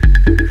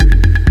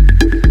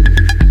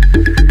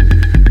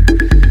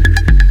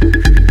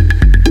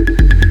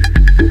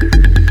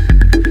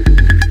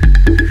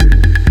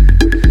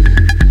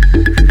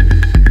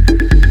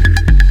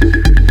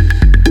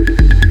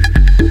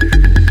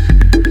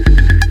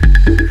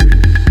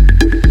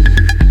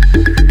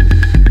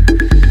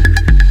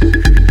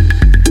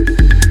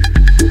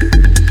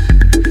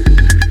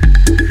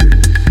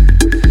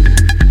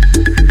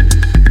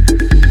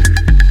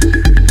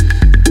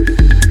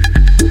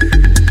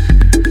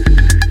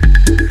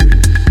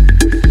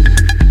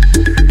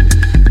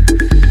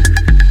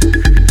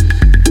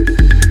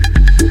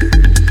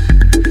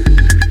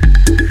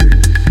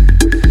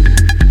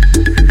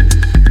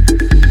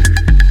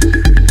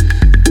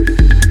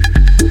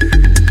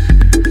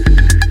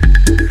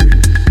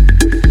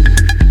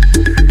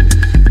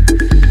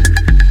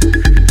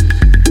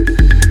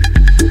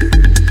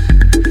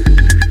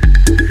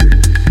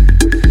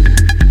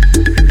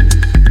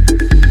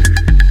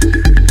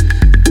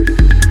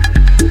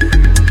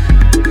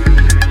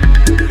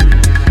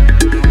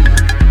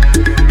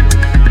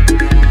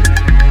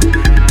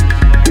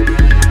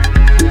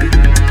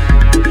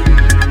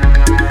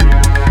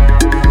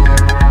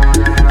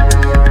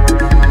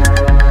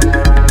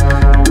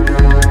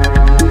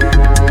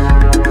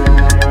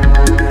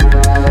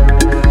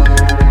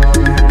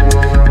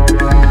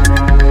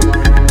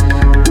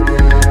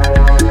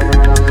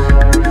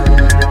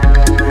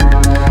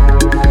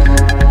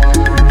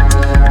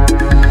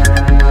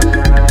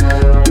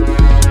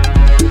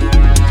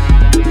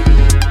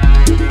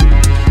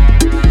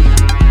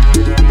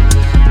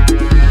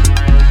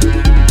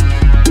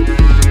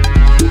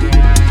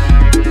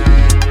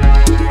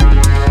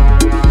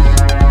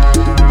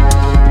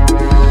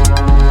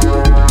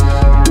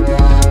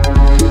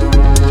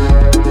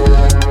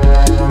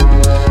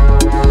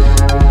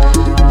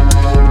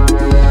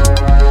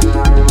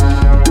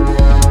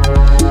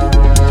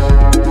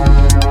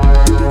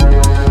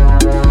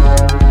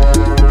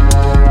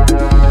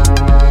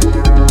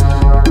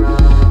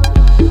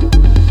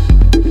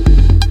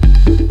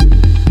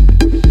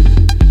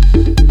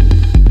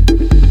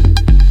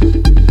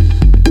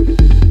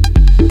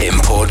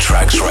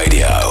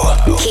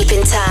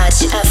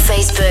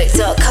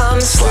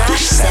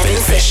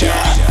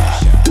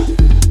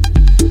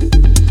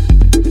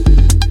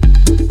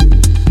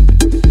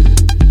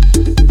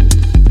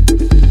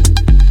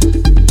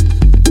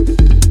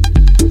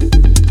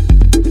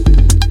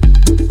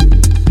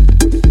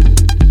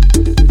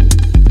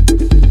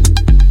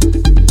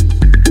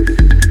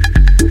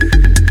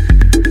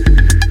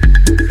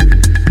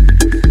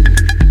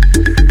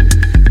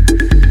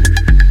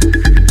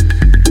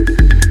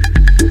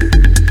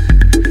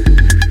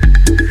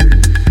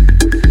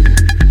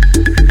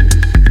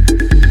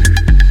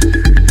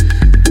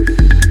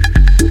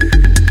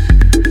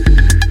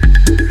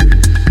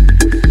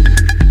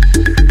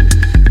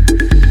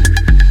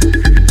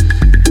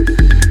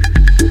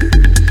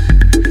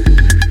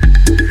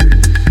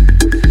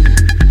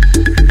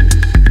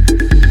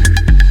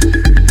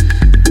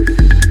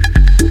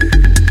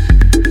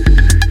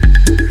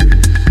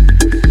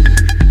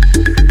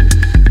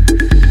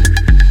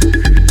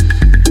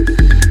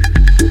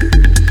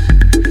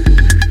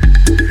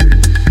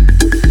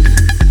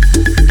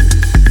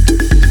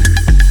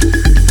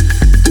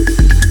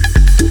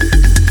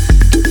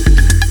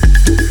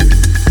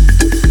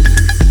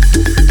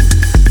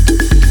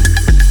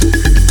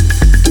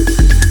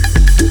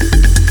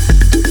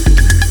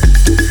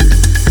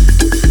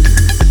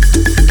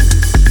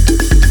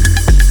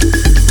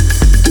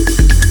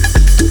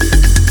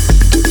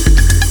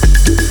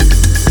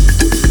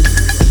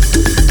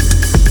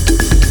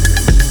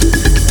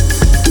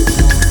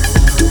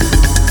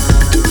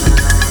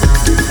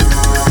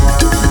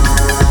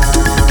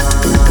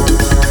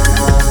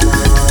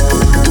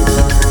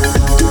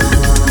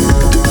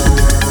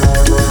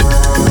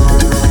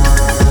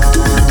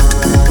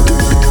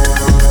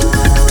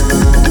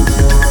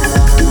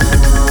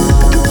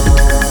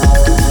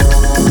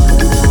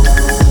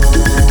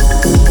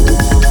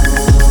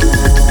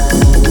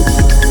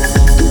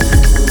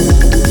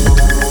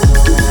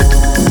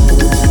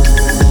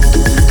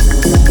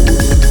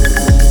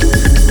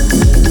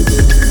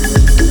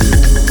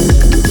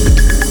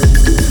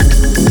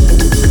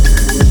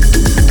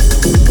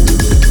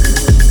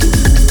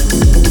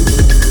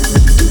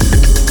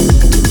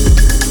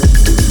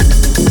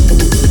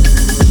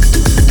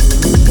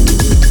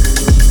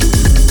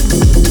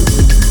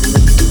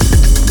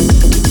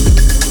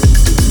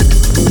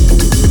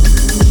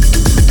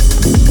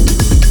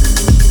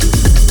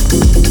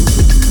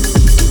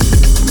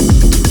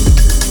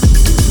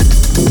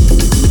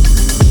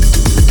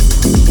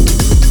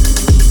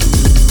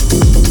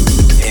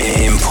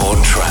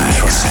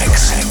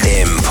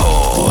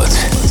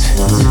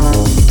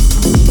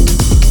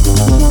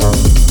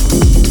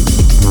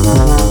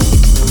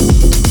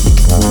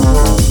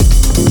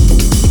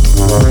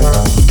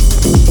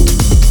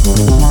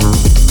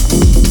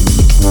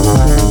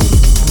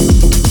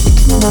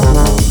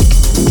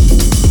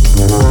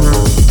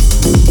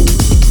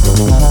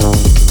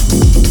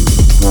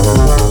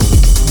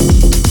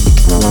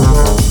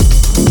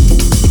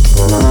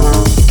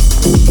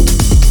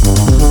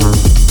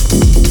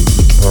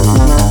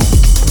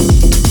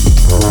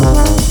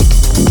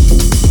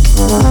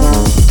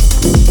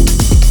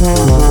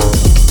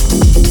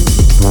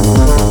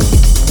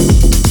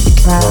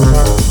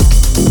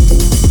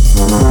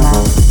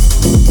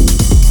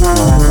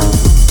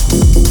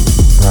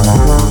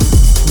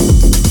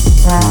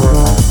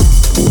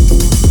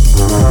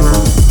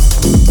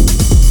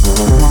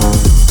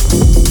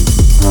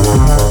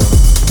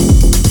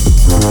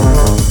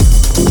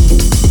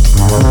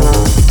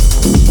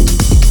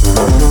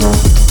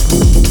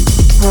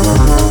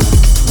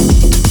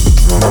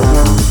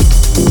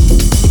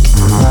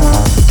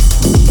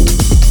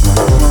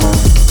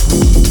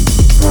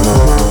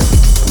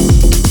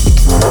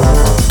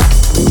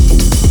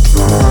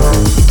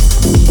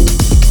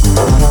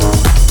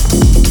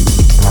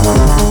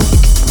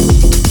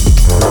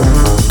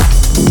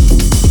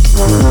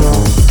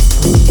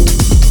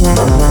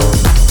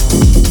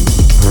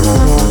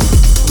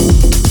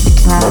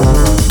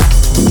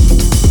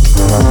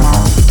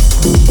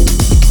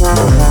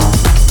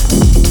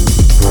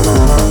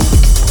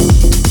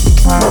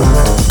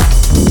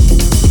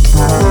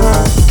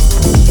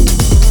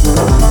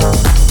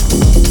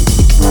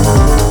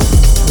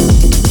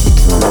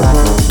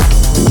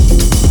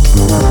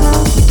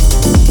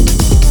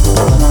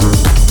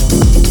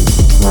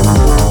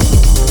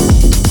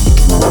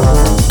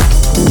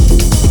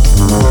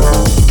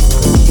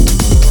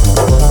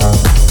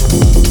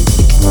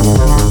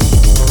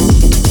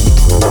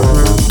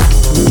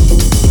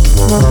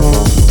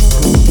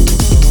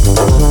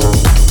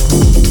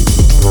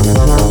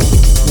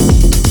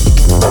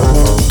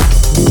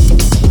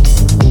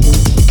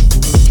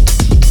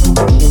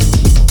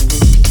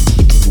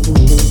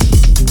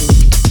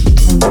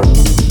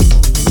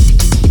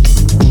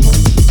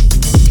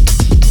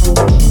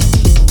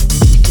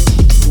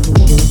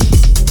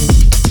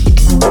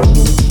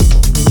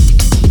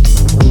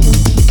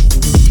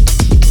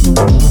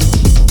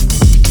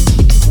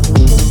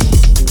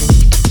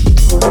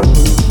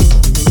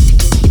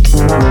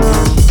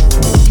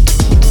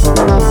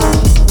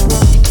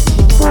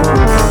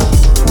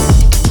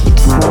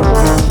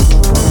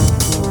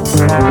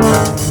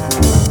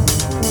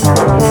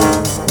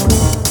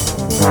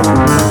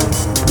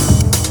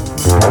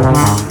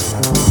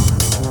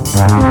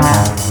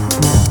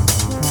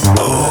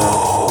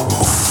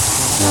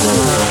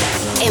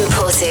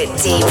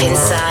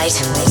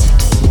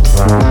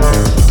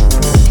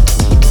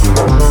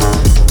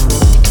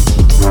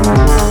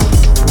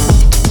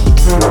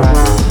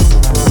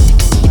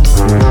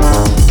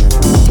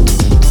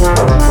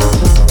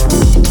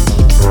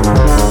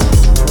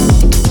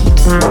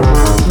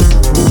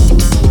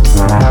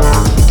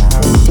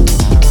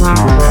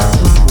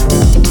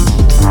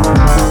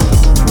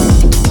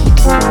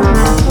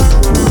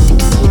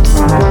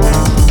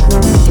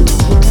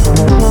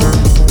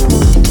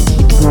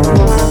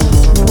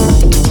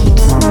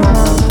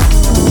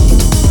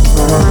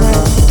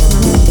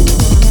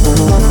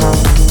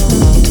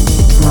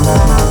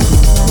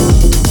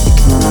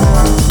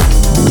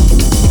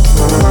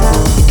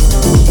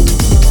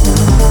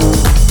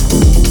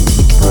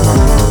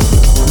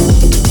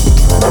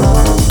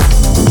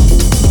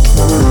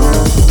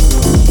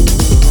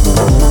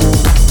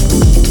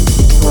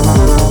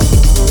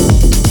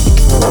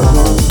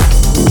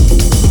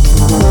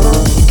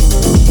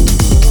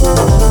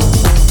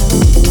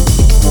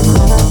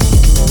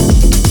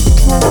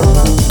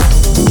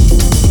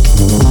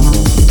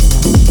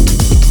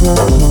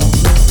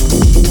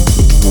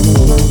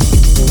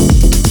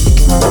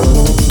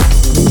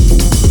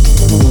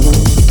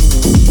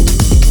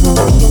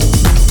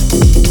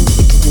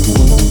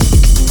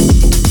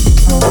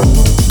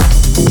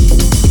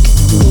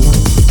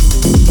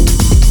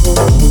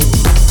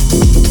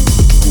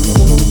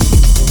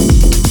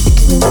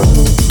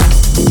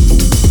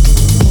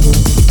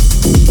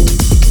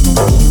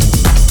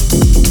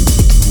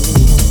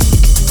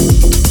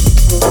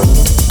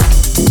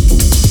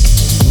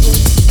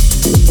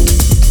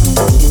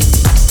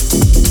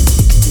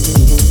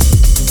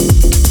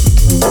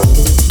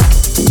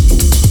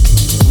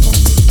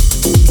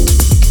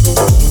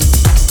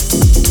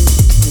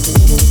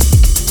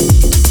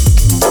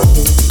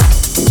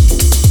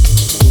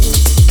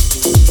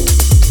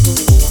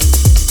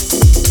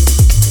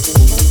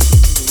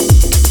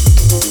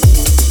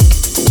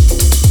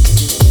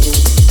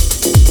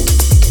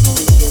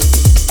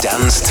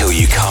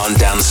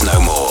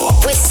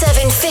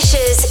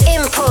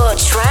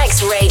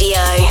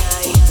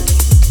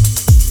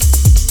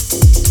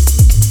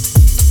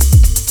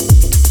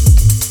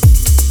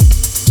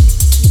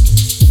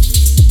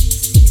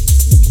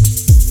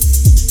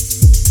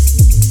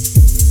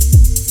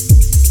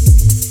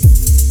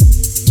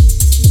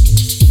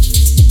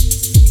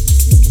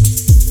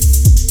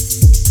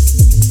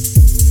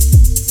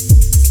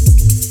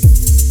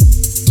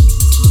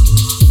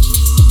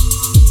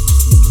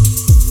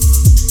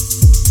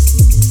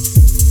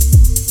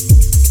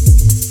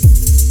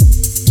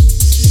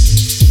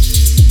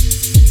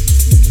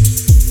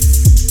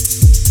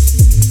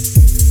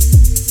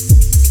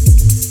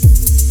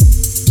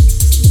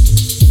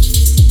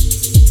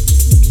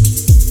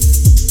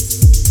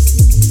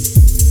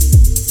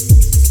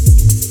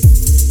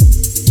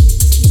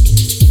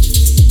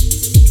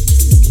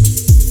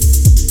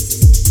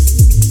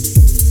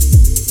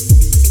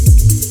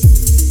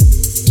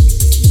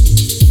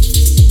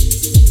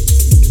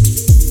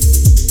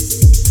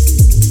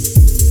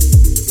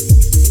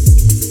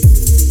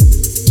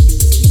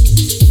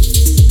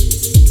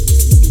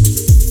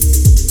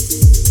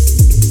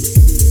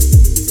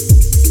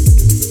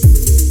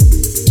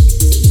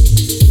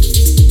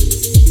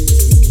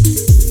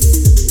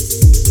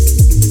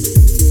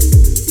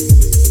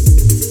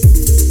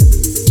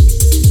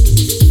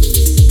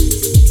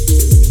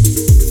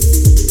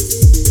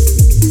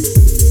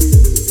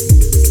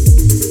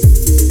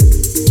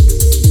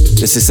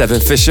 This is Seven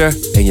Fisher,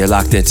 and you're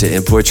locked into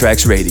Import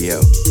Tracks Radio.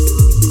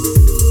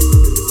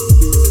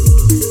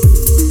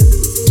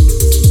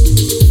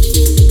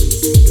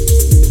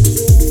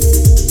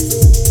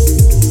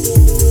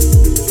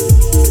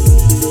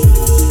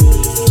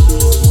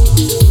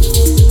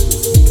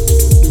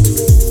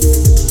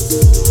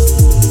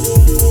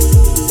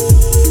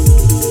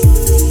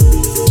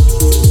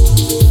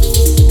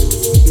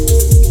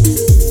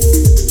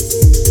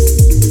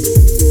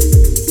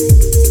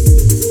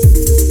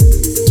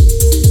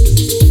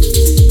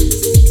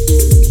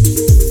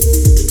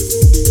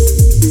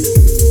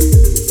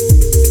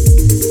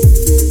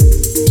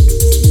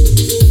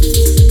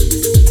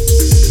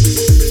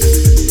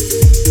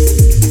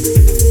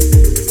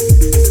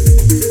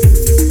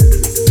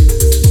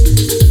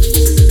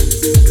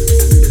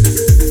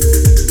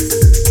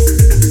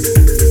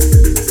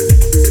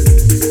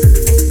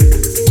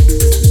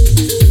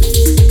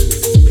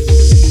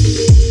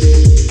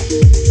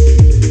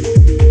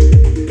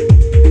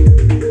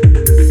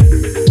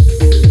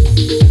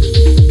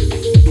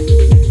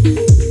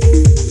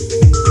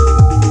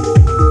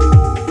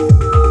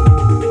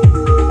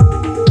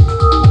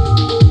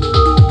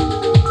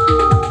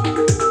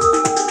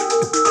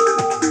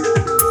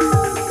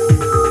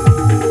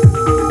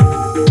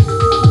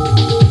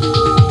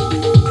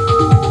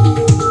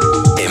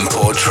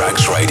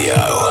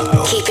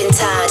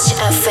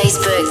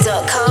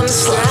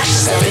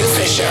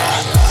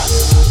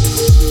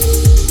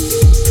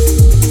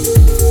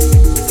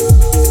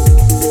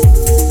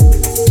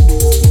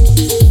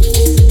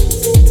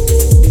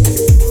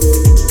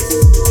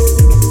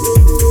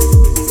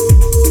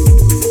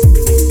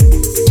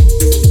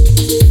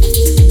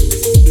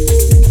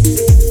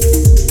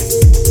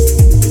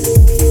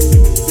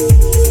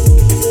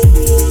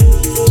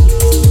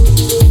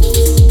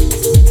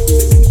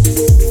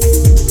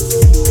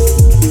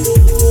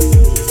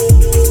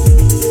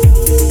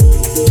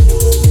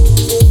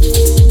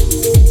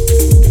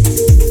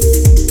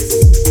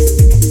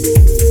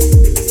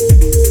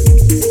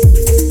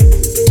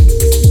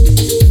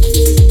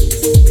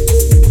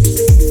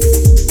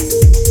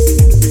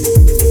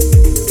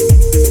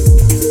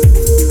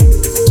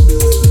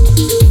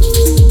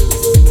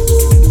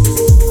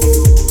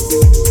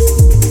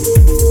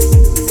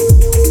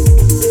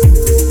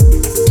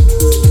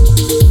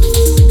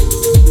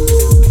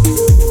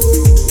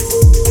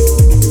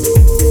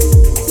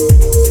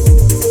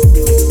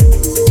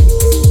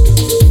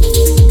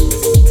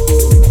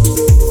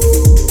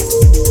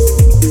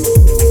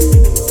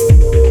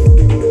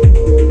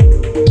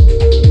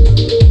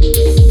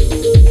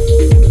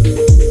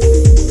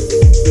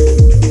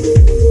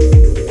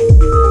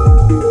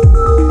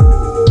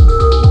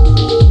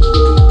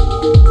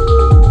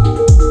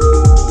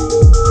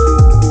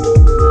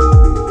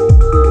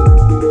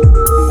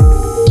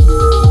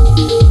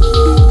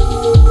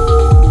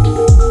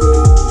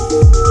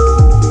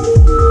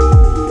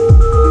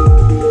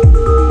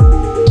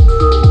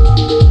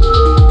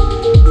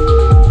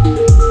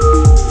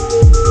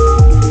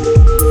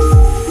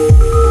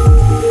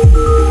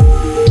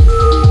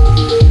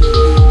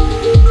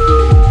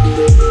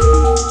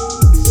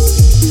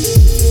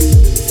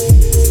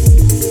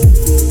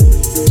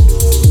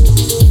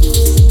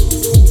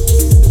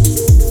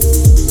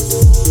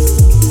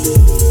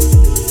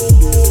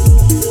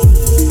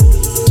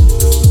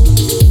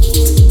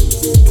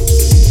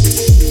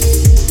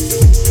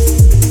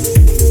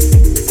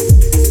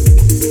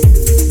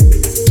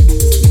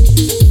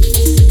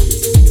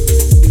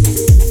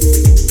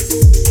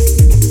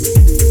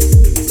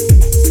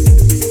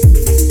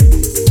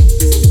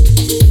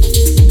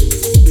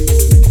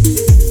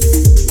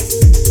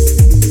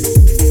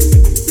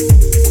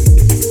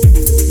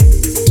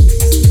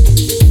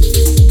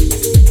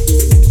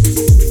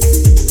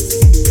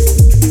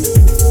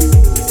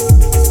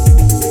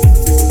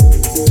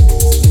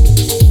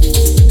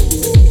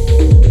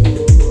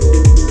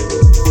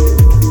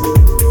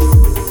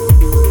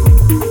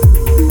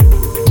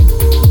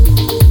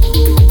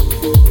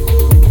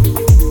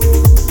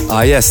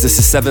 Yes, this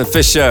is Seven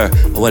Fisher.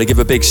 I want to give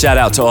a big shout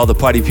out to all the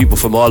party people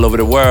from all over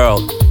the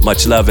world.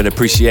 Much love and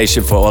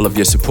appreciation for all of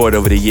your support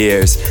over the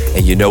years.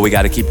 And you know we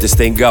got to keep this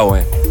thing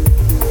going.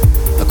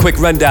 A quick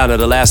rundown of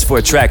the last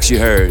 4 tracks you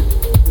heard.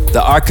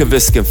 The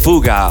Archivist and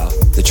Fugal.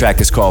 The track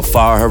is called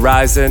Far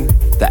Horizon.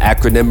 The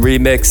Acronym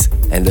Remix.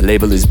 And the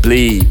label is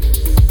Bleed.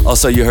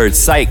 Also you heard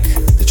Psych.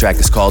 The track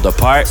is called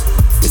Apart.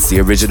 It's the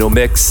original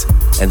mix.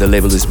 And the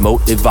label is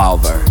Moat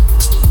Evolver.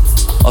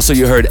 Also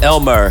you heard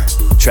Elmer.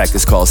 The track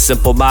is called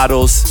Simple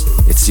Models.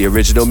 It's the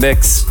original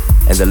mix.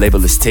 And the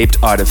label is Taped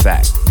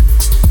Artifact.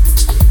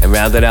 And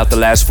rounding out the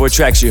last 4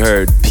 tracks you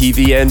heard,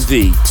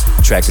 PVNV.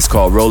 The track is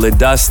called Rolling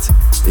Dust.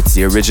 It's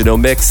the original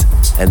mix.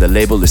 And the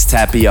label is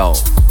Tapio.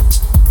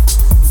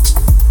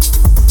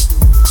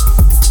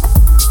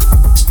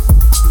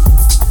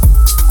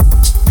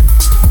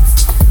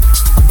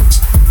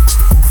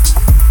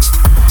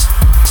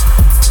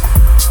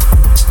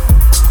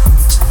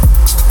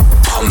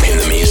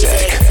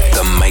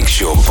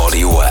 Your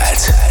body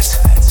wet.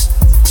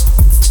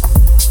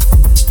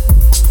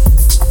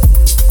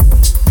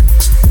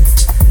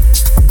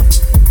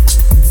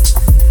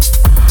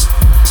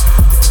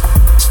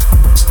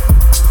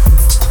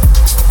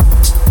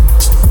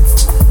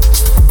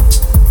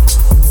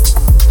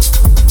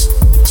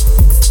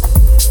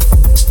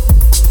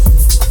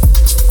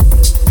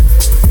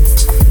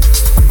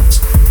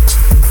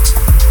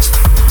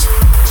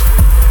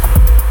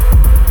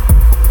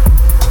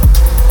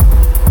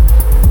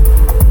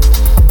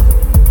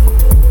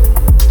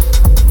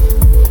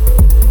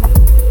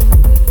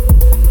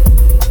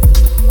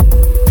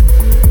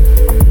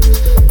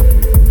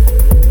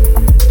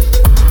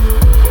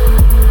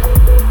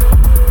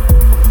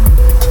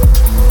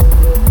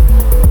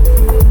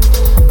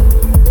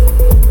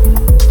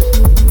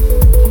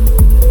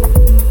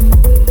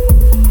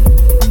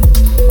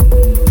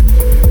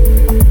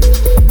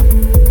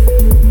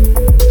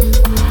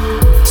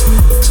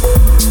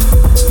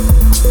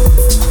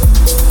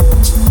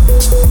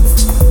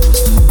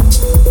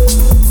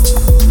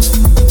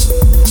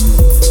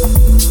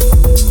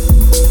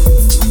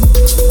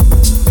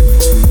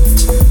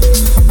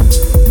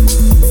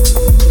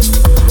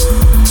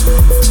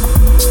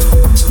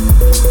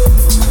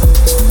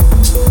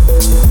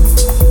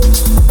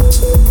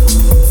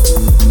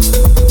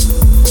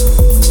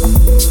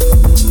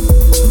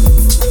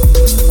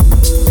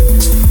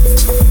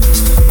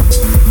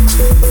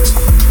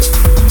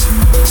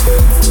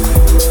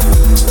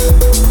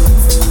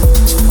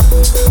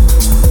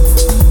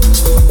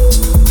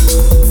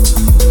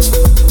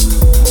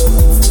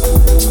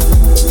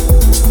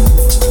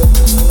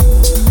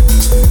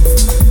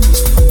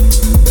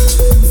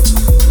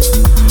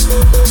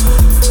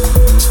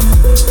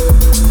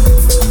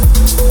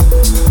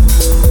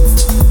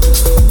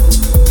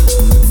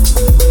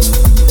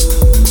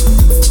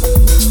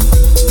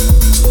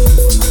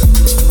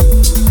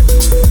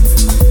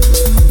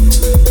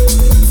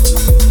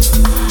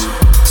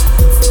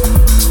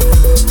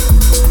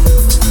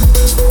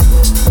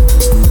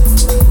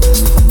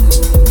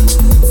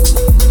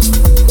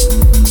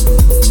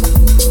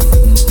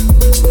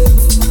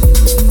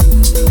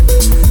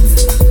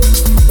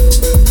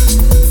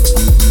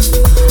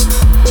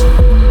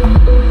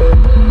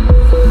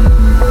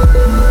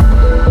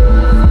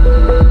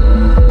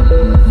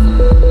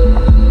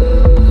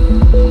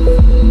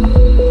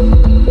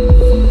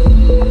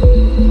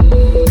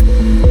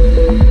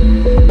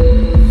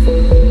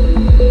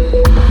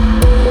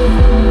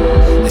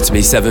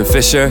 Seven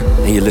Fisher,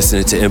 and you're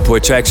listening to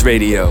Import Tracks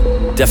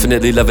Radio.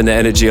 Definitely loving the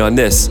energy on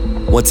this.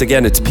 Once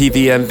again, it's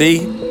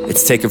PVMV.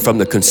 It's taken from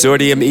the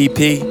Consortium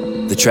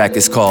EP. The track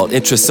is called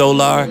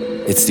Intrasolar.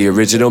 It's the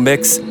original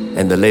mix,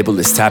 and the label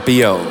is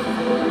Tapio.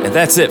 And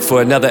that's it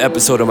for another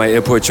episode of my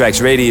Import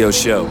Tracks Radio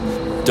show.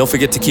 Don't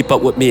forget to keep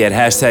up with me at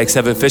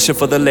 #7Fisher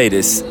for the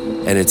latest.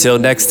 And until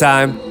next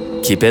time,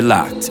 keep it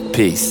locked.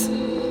 Peace.